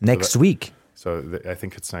 Next week. So I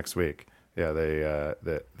think it's next week. Yeah,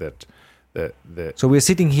 So we're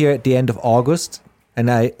sitting here at the end of August, and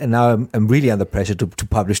now I'm really under pressure to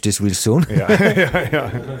publish this real soon.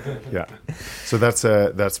 Yeah. So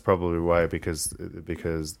that's probably why, because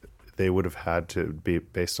they would have had to be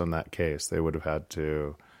based on that case. They would have had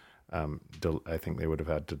to. I think they would have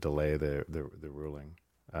had to delay the ruling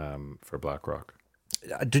for BlackRock.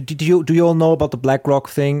 Do you all know about the BlackRock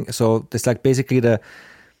thing? So it's like basically the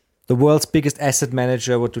world's biggest asset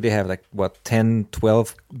manager. What do they have? Like what, 10,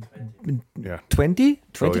 12, 20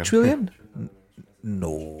 trillion?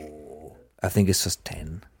 No, I think it's just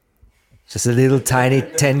 10. Just a little tiny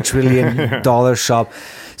 $10 trillion shop.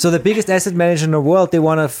 So the biggest asset manager in the world, they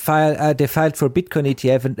want to file. They filed for Bitcoin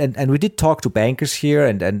ETF, and we did talk to bankers here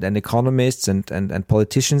and economists and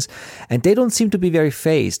politicians, and they don't seem to be very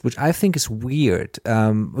phased, which I think is weird.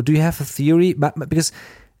 Do you have a theory? Because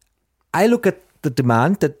I look at the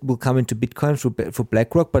demand that will come into Bitcoin for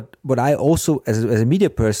BlackRock, but what I also, as a media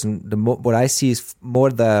person, what I see is more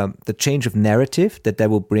the change of narrative that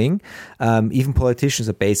will bring. Even politicians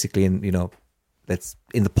are basically that's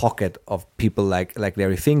in the pocket of people like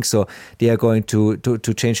Larry Fink, so they are going to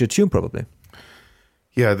change their tune probably.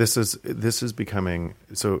 Yeah, this is becoming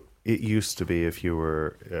so. It used to be if you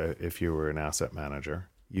were an asset manager,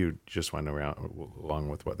 you just went around along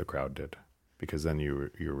with what the crowd did, because then you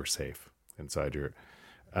were safe inside your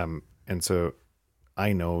and so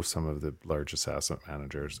I know some of the largest asset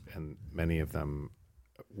managers, and many of them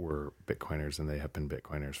were Bitcoiners, and they have been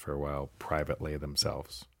Bitcoiners for a while privately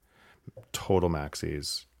themselves. Total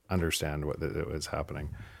maxis, understand what was happening,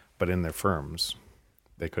 but in their firms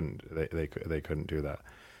they couldn't do that.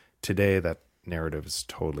 Today that narrative is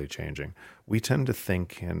totally changing. We tend to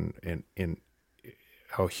think in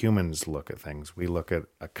how humans look at things. We look at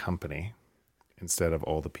a company instead of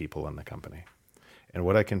all the people in the company. And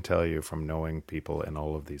what I can tell you from knowing people in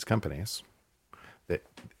all of these companies, that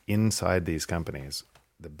inside these companies,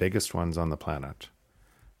 the biggest ones on the planet,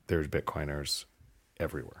 there's Bitcoiners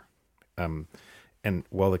everywhere. And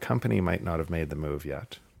while the company might not have made the move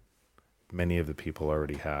yet, many of the people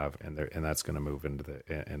already have, and that's going to move into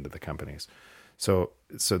the companies. So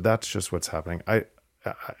that's just what's happening.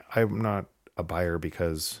 I'm not a buyer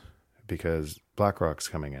because BlackRock's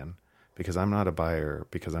coming in. Because I'm not a buyer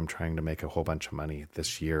because I'm trying to make a whole bunch of money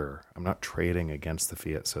this year. I'm not trading against the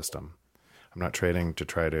fiat system. I'm not trading to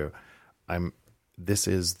try to. This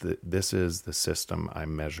is the system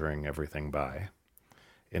I'm measuring everything by,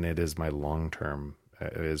 and it is my long-term.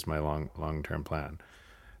 It is my long-term plan.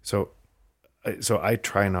 So I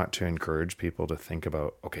try not to encourage people to think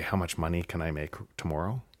about, okay, how much money can I make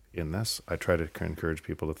tomorrow in this? I try to encourage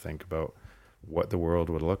people to think about what the world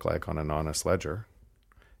would look like on an honest ledger.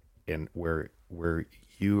 And where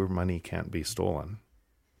your money can't be stolen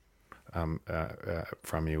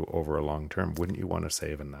from you over a long term, wouldn't you want to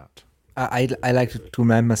save in that? I like to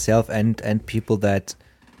remind myself and people that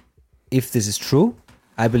if this is true,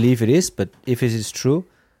 I believe it is, but if it is true,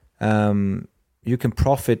 you can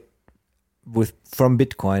profit from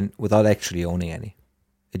Bitcoin without actually owning any.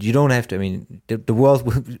 You don't have to. I mean, the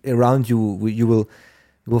world around you, you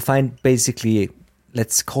will find basically,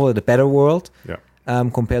 let's call it a better world. Yeah.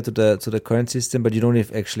 Compared to the current system, but you don't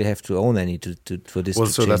actually have to own any for this. Well,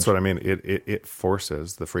 to so change. that's what I mean. It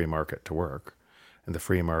forces the free market to work, and the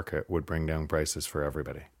free market would bring down prices for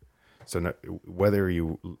everybody. So whether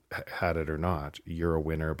you had it or not, you're a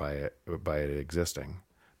winner by it existing,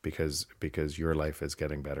 because your life is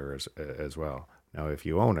getting better as well. Now, if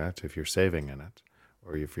you own it, if you're saving in it,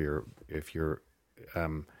 or if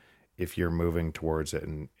you're moving towards it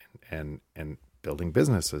and building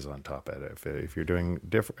businesses on top of it. If you're doing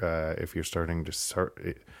if you're starting to start,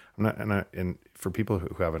 and for people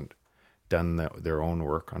who haven't done their own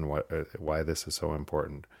work on why this is so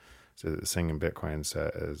important. So the thing in Bitcoin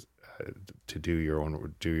says to do your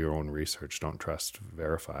own research. Don't trust,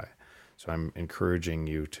 verify. So I'm encouraging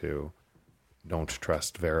you to don't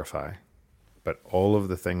trust, verify. But all of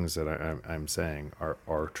the things that I'm saying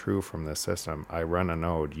are true from this system. I run a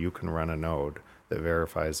node. You can run a node that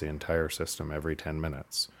verifies the entire system every 10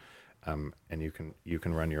 minutes. and you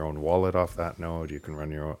can run your own wallet off that node. You can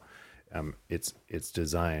run your own. It's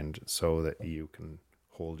designed so that you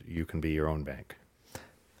can be your own bank.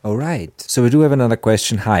 All right. So we do have another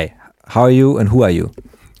question. Hi, how are you and who are you?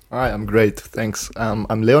 Hi, I'm great, thanks.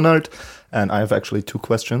 I'm Leonard, and I have actually 2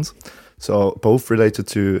 questions. So both related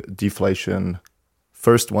to deflation.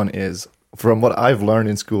 First one is, from what I've learned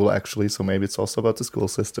in school, actually, so maybe it's also about the school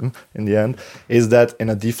system in the end, is that in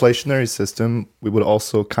a deflationary system, we would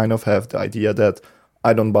also kind of have the idea that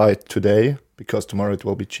I don't buy it today because tomorrow it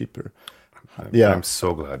will be cheaper. I'm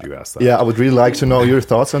so glad you asked that. Yeah, I would really like to know your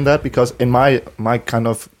thoughts on that, because in my kind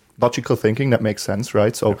of logical thinking, that makes sense,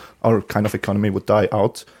 right? So our kind of economy would die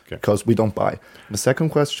out because we don't buy. The second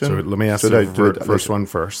question... So let me ask the first one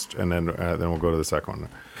first, and then we'll go to the second one.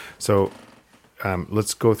 So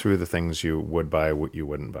let's go through the things you would buy, what you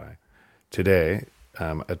wouldn't buy. Today,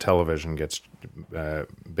 a television gets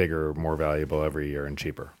bigger, more valuable every year and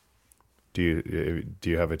cheaper. Do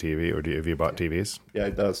you have a TV, or have you bought TVs? Yeah,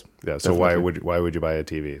 it does. Yeah. So why would you buy a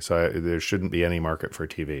TV? So there shouldn't be any market for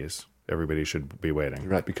TVs. Everybody should be waiting.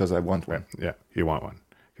 Right, because I want one. Right. Yeah, you want one.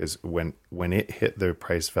 Because when it hit the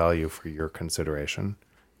price value for your consideration,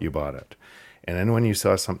 you bought it. And then when you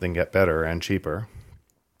saw something get better and cheaper,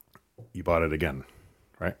 you bought it again,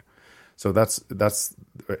 right? So that's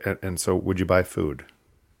and so would you buy food?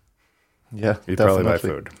 Yeah, you'd definitely. Probably buy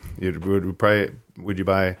food. Would you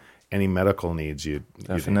buy any medical needs?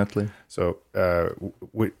 Definitely. So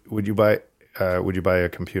would you buy a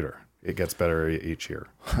computer? It gets better each year.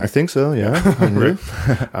 I think so.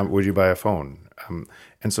 Yeah. Would you buy a phone?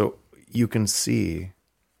 And so you can see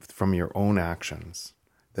from your own actions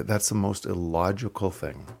that that's the most illogical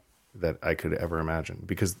thing that I could ever imagine.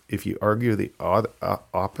 Because if you argue the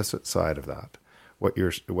opposite side of that, what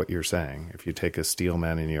you're saying, if you take a steel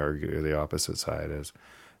man and you argue the opposite side, is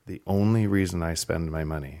the only reason I spend my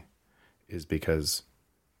money is because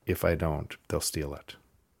if I don't, they'll steal it.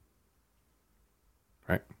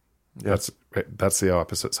 Right? Yeah. That's the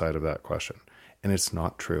opposite side of that question. And it's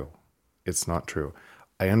not true. It's not true.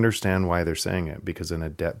 I understand why they're saying it, because in a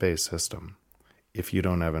debt-based system, if you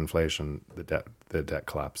don't have inflation, the debt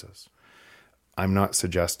collapses. I'm not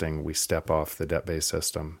suggesting we step off the debt-based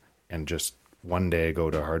system and just one day go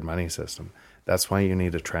to a hard money system. That's why you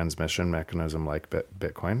need a transmission mechanism like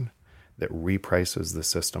Bitcoin that reprices the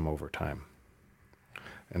system over time.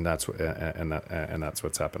 And that's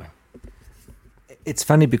what's happening. It's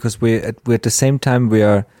funny because we're at the same time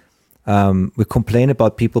we complain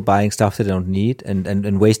about people buying stuff that they don't need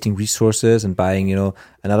and wasting resources and buying,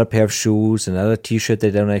 another pair of shoes, another T-shirt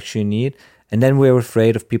they don't actually need. And then we're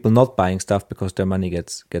afraid of people not buying stuff because their money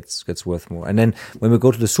gets worth more. And then when we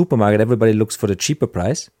go to the supermarket, everybody looks for the cheaper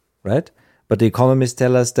price, right? But the economists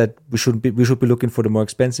tell us that we should be looking for the more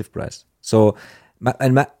expensive price. So,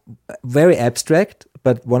 very abstract.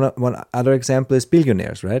 But one other example is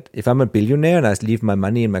billionaires, right? If I'm a billionaire and I leave my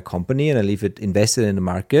money in my company and I leave it invested in the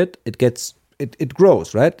market, it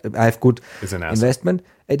grows, right? I have good investment.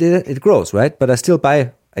 It grows, right? But I still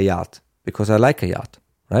buy a yacht because I like a yacht,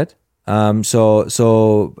 right?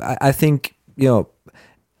 So I think,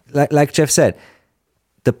 like Jeff said,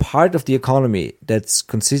 the part of the economy that's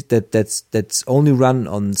only run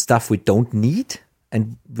on stuff we don't need,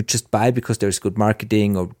 and we just buy because there's good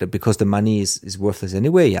marketing or because the money is worthless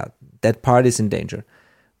anyway, yeah, that part is in danger.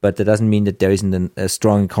 But that doesn't mean that there isn't a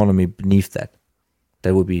strong economy beneath that.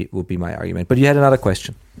 That would be my argument. But you had another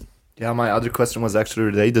question. Yeah, my other question was actually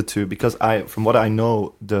related to, because from what I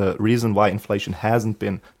know, the reason why inflation hasn't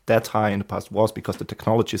been that high in the past was because the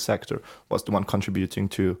technology sector was the one contributing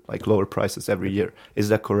to lower prices every year. Is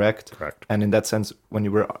that correct? Correct. And in that sense, when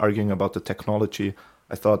you were arguing about the technology,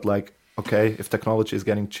 I thought okay, if technology is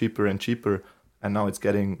getting cheaper and cheaper, and now it's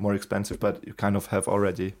getting more expensive, but you kind of have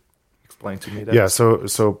already explained to me that. Yeah,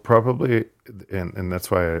 so probably, and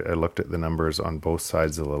that's why I looked at the numbers on both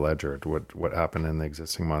sides of the ledger. What happened in the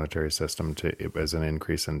existing monetary system as an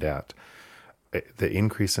increase in debt. The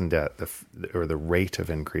increase in debt, or the rate of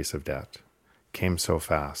increase of debt, came so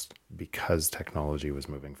fast because technology was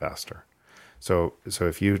moving faster. So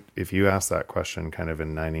if you ask that question kind of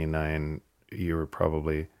in 99, you were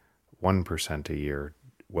probably 1% a year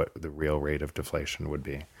what the real rate of deflation would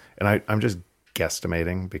be. And I'm just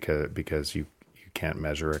guesstimating because you can't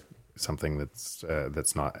measure something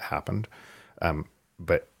that's not happened.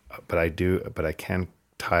 But I can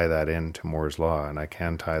tie that into Moore's law, and I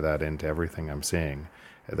can tie that into everything I'm seeing,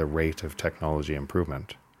 the rate of technology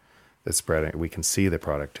improvement that's spreading. We can see the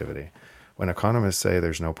productivity. When economists say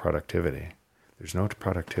there's no productivity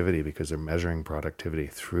because they're measuring productivity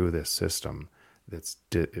through this system that's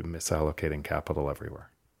misallocating capital everywhere.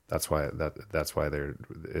 That's why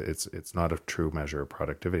it's not a true measure of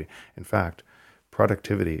productivity. In fact,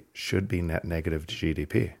 productivity should be net negative to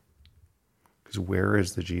GDP. Because where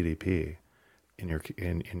is the GDP in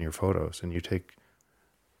your photos? And you take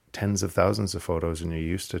tens of thousands of photos, and you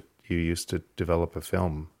used to develop a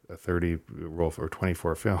film, a 30 roll or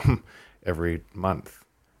 24 film every month,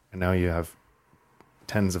 and now you have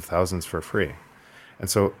tens of thousands for free. And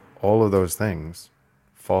so all of those things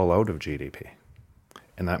fall out of GDP.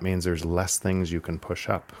 And that means there's less things you can push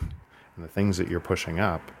up. And the things that you're pushing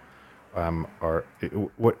up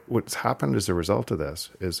what's happened as a result of this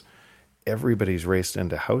is everybody's raced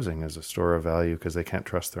into housing as a store of value because they can't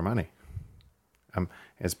trust their money.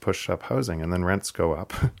 It's pushed up housing, and then rents go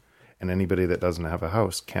up. And anybody that doesn't have a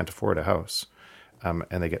house can't afford a house. And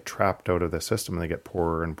they get trapped out of the system, and they get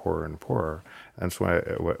poorer and poorer and poorer. And that's why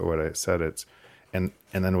what I said, and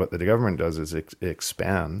then what the government does is it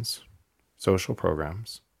expands social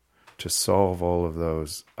programs to solve all of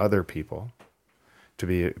those other people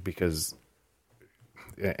because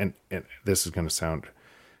this is going to sound,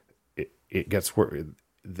 it gets worse.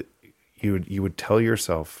 You would tell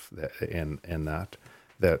yourself that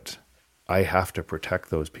that I have to protect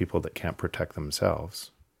those people that can't protect themselves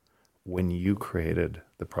when you created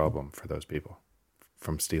the problem for those people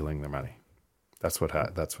from stealing their money. That's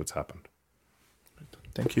what's happened.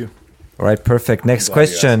 Thank you. All right, perfect. Next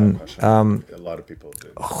question. A lot of people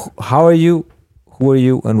do. How are you? Who are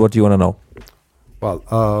you? And what do you want to know?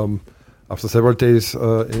 Well, after several days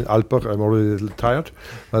in Alpbach, I'm already a little tired.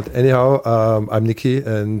 But anyhow, I'm Nikki,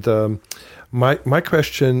 and my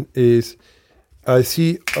question is, I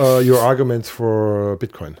see your arguments for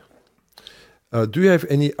Bitcoin. Do you have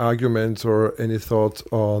any arguments or any thoughts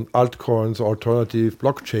on altcoins, alternative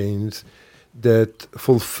blockchains that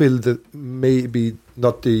fulfill maybe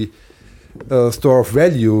not the store of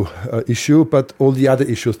value issue, but all the other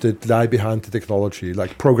issues that lie behind the technology,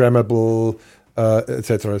 like programmable, et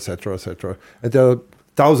cetera, et cetera, et cetera. And there are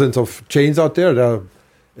thousands of chains out there. There are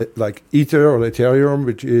like Ether or Ethereum,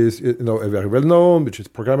 which is a very well known, which is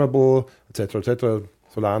programmable, et cetera,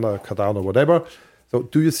 Solana, Cardano, whatever. So,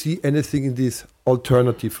 do you see anything in this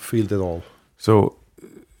alternative field at all?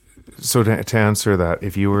 So to answer that,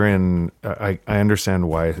 if you were in, I understand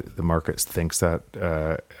why the market thinks that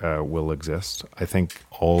will exist. I think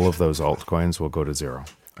all of those altcoins will go to zero.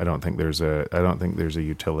 I don't think there's a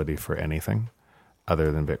utility for anything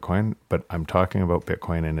other than Bitcoin. But I'm talking about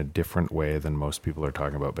Bitcoin in a different way than most people are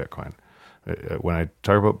talking about Bitcoin. When I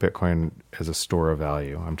talk about Bitcoin as a store of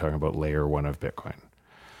value, I'm talking about layer one of Bitcoin.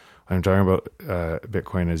 I'm talking about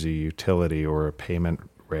Bitcoin as a utility or a payment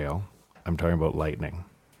rail. I'm talking about Lightning.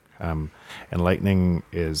 And Lightning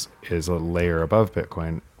is a layer above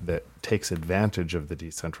Bitcoin that takes advantage of the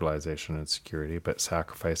decentralization and security, but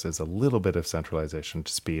sacrifices a little bit of centralization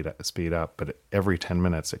to speed up. But every 10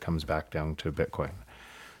 minutes, it comes back down to Bitcoin.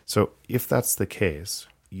 So if that's the case,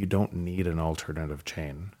 you don't need an alternative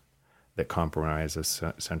chain that compromises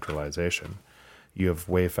centralization. You have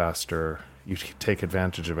way faster. You take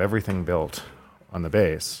advantage of everything built on the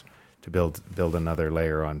base to build another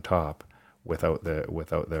layer on top without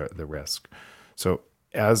the risk. So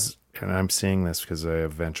and I'm seeing this because I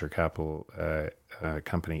have venture capital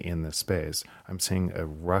company in this space. I'm seeing a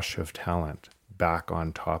rush of talent back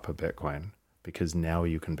on top of Bitcoin because now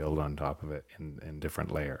you can build on top of it in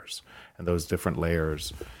different layers, and those different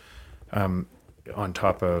layers. On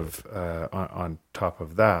top of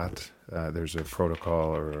that, there's a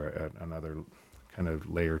protocol or another kind of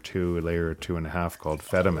layer 2.5 called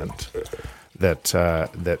Fediment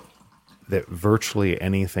that virtually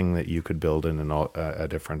anything that you could build in a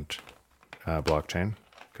different blockchain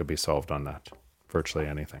could be solved on that. Virtually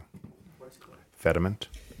anything. Fediment.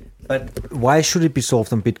 But why should it be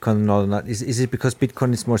solved on Bitcoin and not on that? Is it because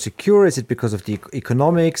Bitcoin is more secure? Is it because of the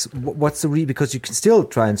economics? What's the because you can still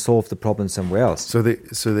try and solve the problem somewhere else? So the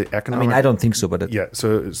economic. I mean, I don't think so, but yeah.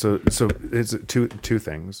 So it's two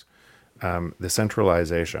things. The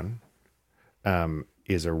centralization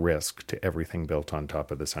is a risk to everything built on top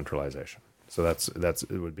of the centralization. So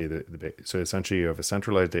it would be the big. So essentially, you have a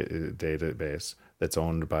centralized database that's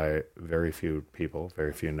owned by very few people,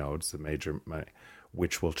 very few nodes, the major money,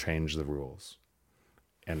 which will change the rules,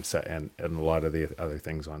 and a lot of the other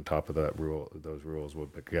things on top of that rule, those rules will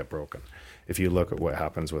get broken. If you look at what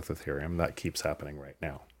happens with Ethereum, that keeps happening right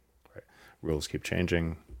now. Right? Rules keep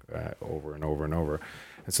changing over and over and over,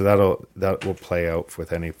 and so that will play out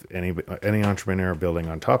with any entrepreneur building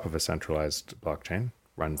on top of a centralized blockchain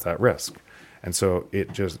runs that risk. And so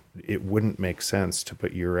it wouldn't make sense to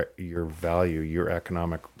put your value, your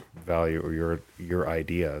economic value, or your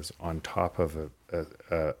ideas on top of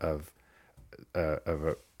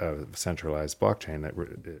a centralized blockchain that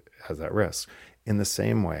has that risk. In the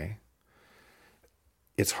same way,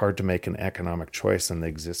 it's hard to make an economic choice in the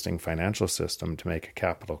existing financial system to make a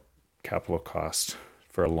capital cost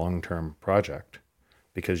for a long-term project,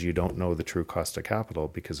 because you don't know the true cost of capital,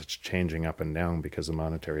 because it's changing up and down because the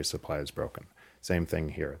monetary supply is broken. Same thing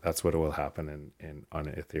here. That's what will happen on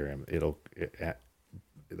Ethereum.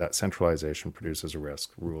 That centralization produces a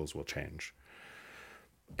risk. Rules will change,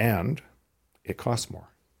 and it costs more.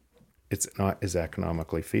 It's not as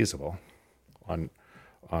economically feasible on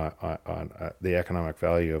the economic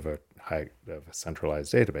value of a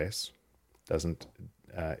centralized database. Doesn't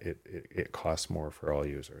it costs more for all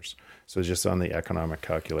users. So just on the economic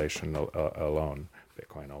calculation alone,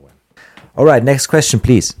 Bitcoin will win. All right, next question,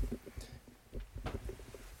 please.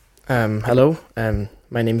 Hello,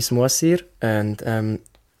 my name is Moasir, and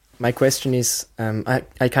my question is,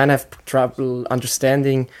 I kind of have trouble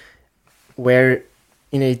understanding where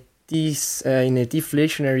in a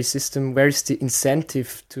deflationary system, where is the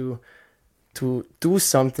incentive to do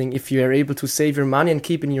something if you are able to save your money and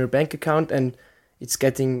keep it in your bank account, and it's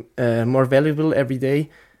getting more valuable every day,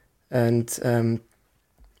 and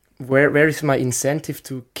where is my incentive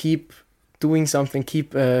to keep doing something,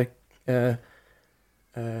 keep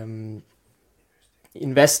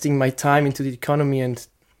investing my time into the economy, and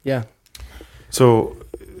yeah. So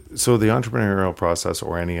the entrepreneurial process,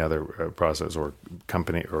 or any other process, or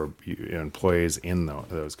company, or employees in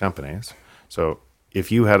those companies. So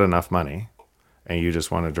if you had enough money and you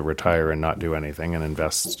just wanted to retire and not do anything and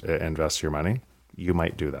invest your money, you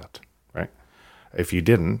might do that, right? If you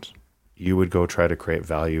didn't, you would go try to create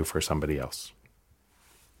value for somebody else,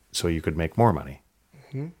 so you could make more money,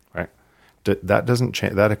 right? That doesn't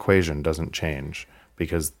change. That equation doesn't change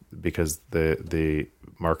because the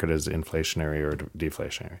market is inflationary or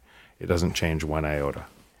deflationary. It doesn't change one iota.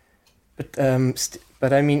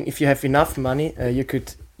 But I mean, if you have enough money, you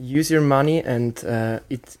could use your money, and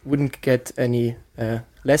it wouldn't get any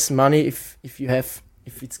less money if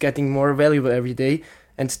it's getting more valuable every day.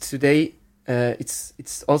 And today,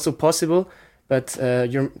 it's also possible. But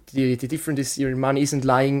the difference is your money isn't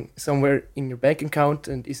lying somewhere in your bank account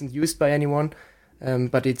and isn't used by anyone,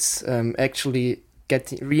 but it's actually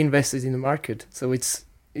getting reinvested in the market. So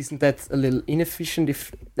isn't that a little inefficient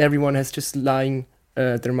if everyone has just lying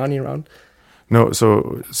their money around? No.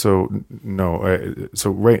 So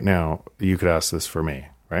right now, you could ask this for me,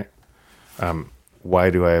 right? Why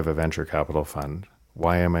do I have a venture capital fund?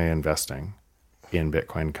 Why am I investing in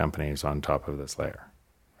Bitcoin companies on top of this layer,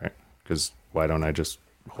 right? Because why don't I just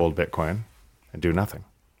hold Bitcoin and do nothing?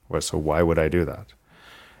 So why would I do that?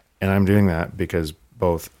 And I'm doing that because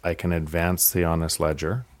both I can advance the honest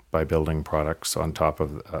ledger by building products on top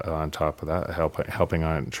of that, helping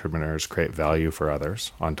entrepreneurs create value for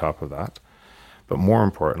others on top of that. But more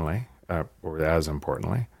importantly, or as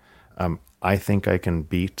importantly, I think I can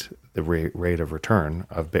beat the rate of return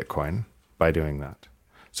of Bitcoin by doing that.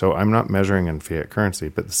 So I'm not measuring in fiat currency,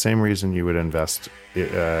 but the same reason you would invest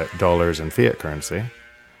dollars in fiat currency,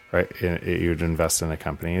 right? You'd invest in a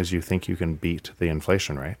company is you think you can beat the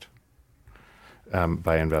inflation rate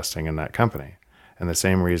by investing in that company. And the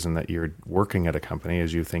same reason that you're working at a company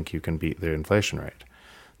is you think you can beat the inflation rate.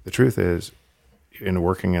 The truth is, in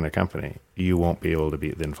working in a company, you won't be able to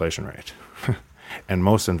beat the inflation rate. And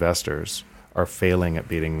most investors are failing at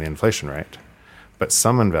beating the inflation rate. But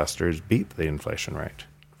some investors beat the inflation rate,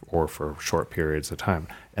 or for short periods of time.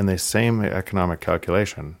 And the same economic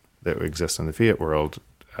calculation that exists in the fiat world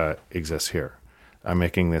exists here. I'm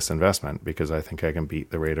making this investment because I think I can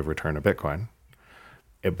beat the rate of return of Bitcoin.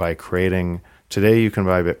 By creating, today you can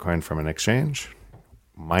buy Bitcoin from an exchange,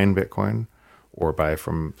 mine Bitcoin, or buy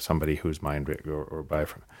from somebody who's mined Bitcoin, or buy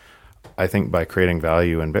from. I think by creating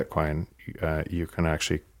value in Bitcoin, you can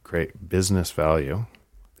actually create business value.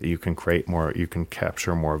 You can create more. You can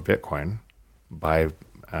capture more of Bitcoin by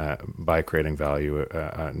creating value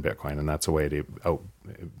in Bitcoin, and that's a way to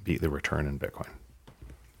beat the return in Bitcoin.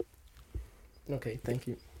 Okay, thank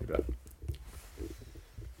you. You bet.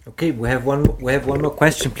 Okay, we have one more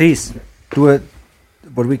question, please. Do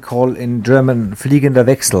what we call in German fliegender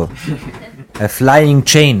Wechsel, a flying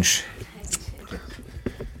change.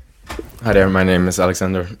 Hi there, my name is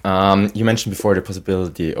Alexander. You mentioned before the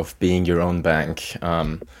possibility of being your own bank.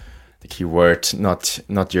 The key word,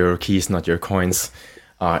 not your keys, not your coins.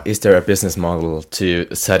 Is there a business model to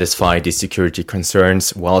satisfy these security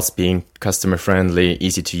concerns whilst being customer friendly,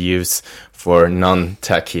 easy to use for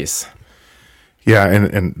non-techies? Yeah,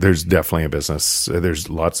 and there's definitely a business. There's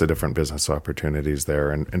lots of different business opportunities there.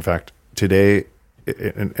 And in fact, today,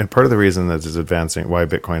 and part of the reason that is advancing, why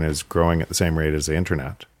Bitcoin is growing at the same rate as the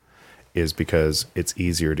internet, is because it's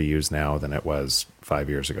easier to use now than it was 5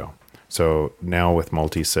 years ago. So now with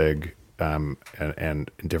multi-sig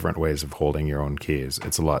and different ways of holding your own keys,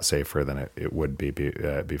 it's a lot safer than it would be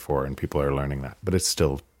before, and people are learning that. But it's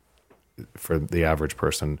still, for the average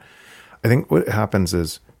person, I think what happens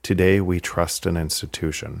is today we trust an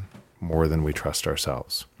institution more than we trust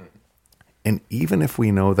ourselves. And even if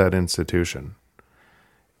we know that institution,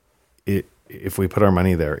 if we put our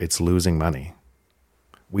money there, it's losing money,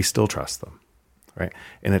 we still trust them. Right.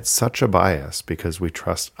 And it's such a bias because we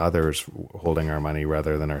trust others holding our money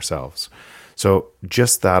rather than ourselves. So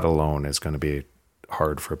just that alone is going to be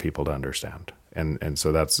hard for people to understand. And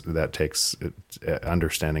so that takes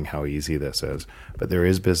understanding how easy this is. But there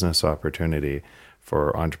is business opportunity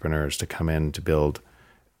for entrepreneurs to come in to build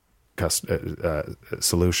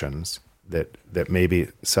solutions that maybe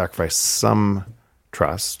sacrifice some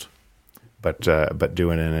trust, but do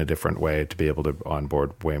it in a different way to be able to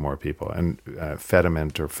onboard way more people. And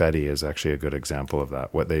Fediment or Fedi is actually a good example of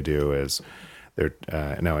that. What they do is they're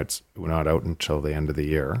now it's not out until the end of the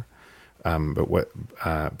year, but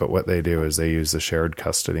what they do is they use the shared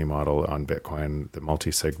custody model on Bitcoin, the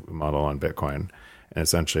multi-sig model on Bitcoin, and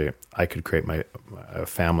essentially I could create my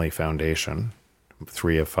family foundation,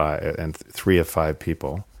 3 of 5, and 3 of 5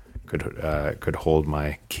 people could hold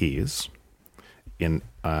my keys in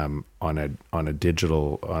on a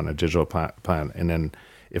digital plan, and then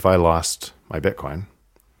if I lost my Bitcoin,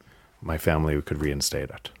 my family could reinstate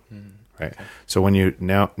it. Right. Okay. So when you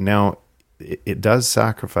now it does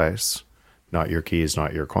sacrifice not your keys,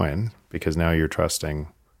 not your coin, because now you're trusting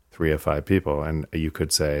 3 of 5 people, and you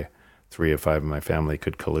could say 3 of 5 of my family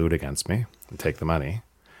could collude against me and take the money,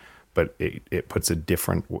 but it puts a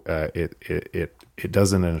different it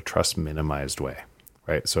does it in a trust minimized way.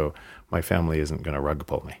 Right. So my family isn't going to rug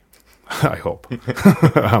pull me, I hope.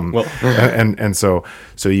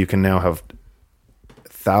 So you can now have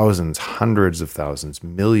thousands, hundreds of thousands,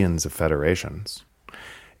 millions of federations.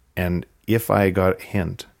 And if I got a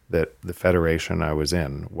hint that the federation I was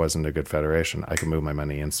in wasn't a good federation, I can move my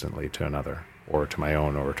money instantly to another, or to my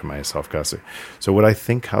own, or to my self-custody. So what I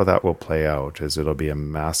think how that will play out is it'll be a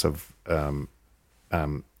massive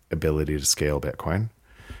ability to scale Bitcoin,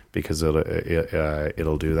 because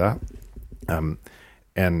it'll do that. And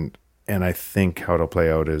I think how it'll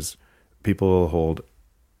play out is people will hold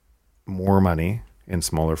more money in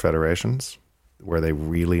smaller federations where they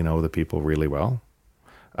really know the people really well,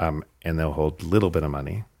 and they'll hold a little bit of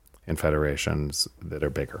money in federations that are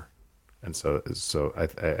bigger. And so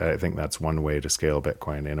I think that's one way to scale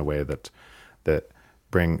Bitcoin in a way that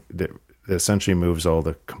essentially moves all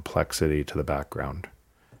the complexity to the background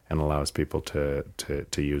and allows people to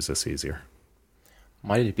use this easier.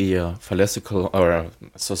 Might it be a philosophical or a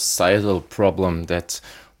societal problem that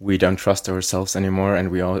we don't trust ourselves anymore, and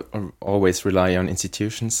we always rely on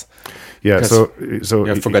institutions? Yeah. Because so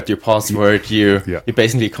you forgot your password. You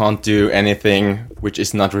basically can't do anything which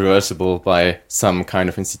is not reversible by some kind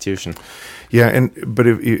of institution. Yeah, but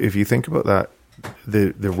if you think about that,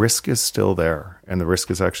 the risk is still there, and the risk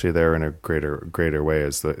is actually there in a greater way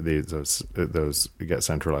as those get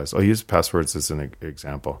centralized. I'll use passwords as an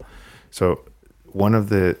example. So one of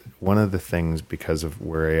the things, because of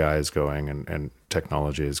where AI is going and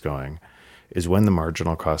technology is going, is when the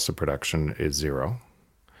marginal cost of production is 0,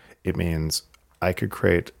 it means I could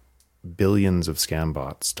create billions of scam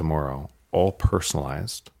bots tomorrow, all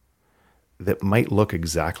personalized, that might look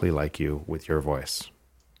exactly like you with your voice,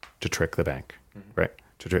 to trick the bank, right?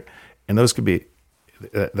 And those could be,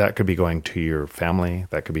 that could be going to your family,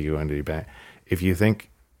 that could be going to your bank. If you think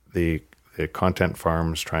the content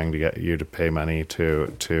farms trying to get you to pay money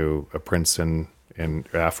to a prince in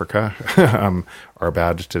Africa are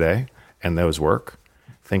bad today, and those work,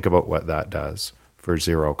 think about what that does for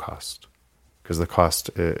 0 cost. Because the cost,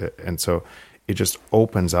 and so it just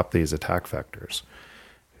opens up these attack vectors.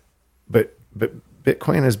 But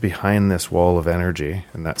Bitcoin is behind this wall of energy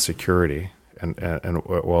and that security and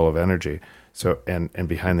wall of energy. So and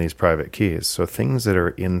behind these private keys. So things that are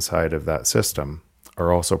inside of that system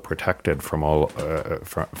are also protected from all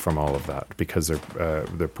of that, because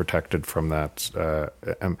they're protected from that.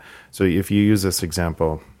 So if you use this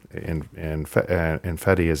example in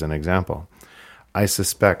Fedi as an example, I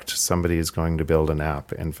suspect somebody is going to build an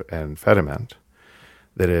app in Fediment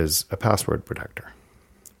that is a password protector.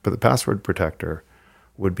 But the password protector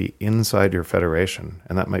would be inside your federation,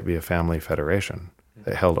 and that might be a family federation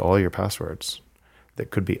that held all your passwords that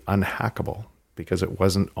could be unhackable because it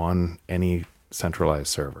wasn't on any centralized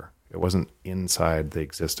server. It wasn't inside the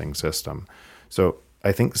existing system. So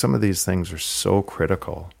I think some of these things are so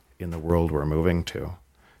critical in the world we're moving to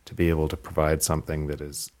be able to provide something that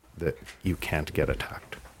is that you can't get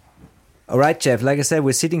attacked. All right, Jeff. Like I said,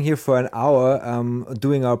 we're sitting here for an hour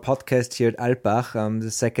doing our podcast here at Alpbach, the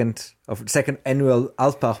second annual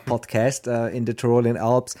Alpbach podcast in the Tyrolean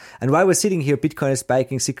Alps. And while we're sitting here, Bitcoin is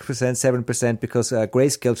spiking 6%, 7% because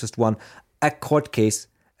Grayscale just won a court case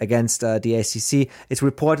against the SEC. It's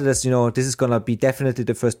reported as, this is going to be definitely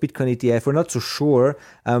the first Bitcoin ETF. We're not so sure.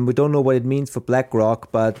 We don't know what it means for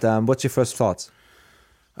BlackRock, but what's your first thoughts?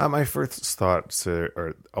 My first thoughts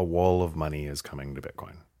are a wall of money is coming to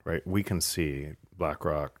Bitcoin. Right, we can see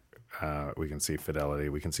BlackRock, we can see Fidelity,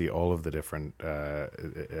 we can see all of the different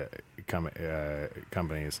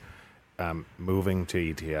companies moving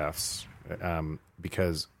to ETFs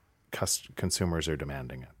because consumers are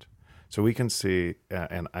demanding it. So we can see,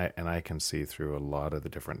 and I can see through a lot of the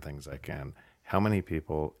different things how many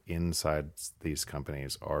people inside these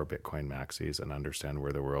companies are Bitcoin maxis and understand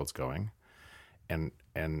where the world's going, and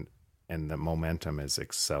the momentum is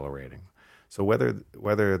accelerating. So whether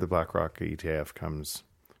the BlackRock ETF comes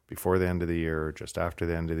before the end of the year, or just after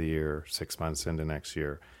the end of the year, 6 months into next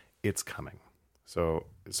year, it's coming. So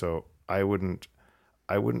I wouldn't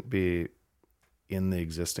be in the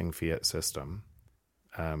existing fiat system,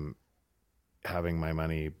 having my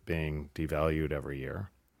money being devalued every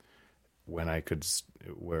year, when I could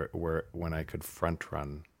front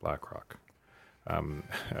run BlackRock.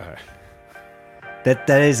 That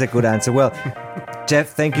is a good answer. Well, Jeff,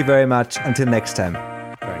 thank you very much. Until next time.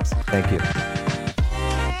 Thanks. Thank you.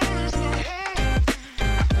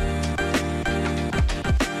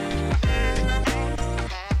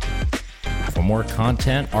 For more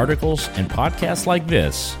content, articles, and podcasts like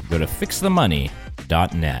this, go to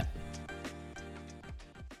fixthemoney.net.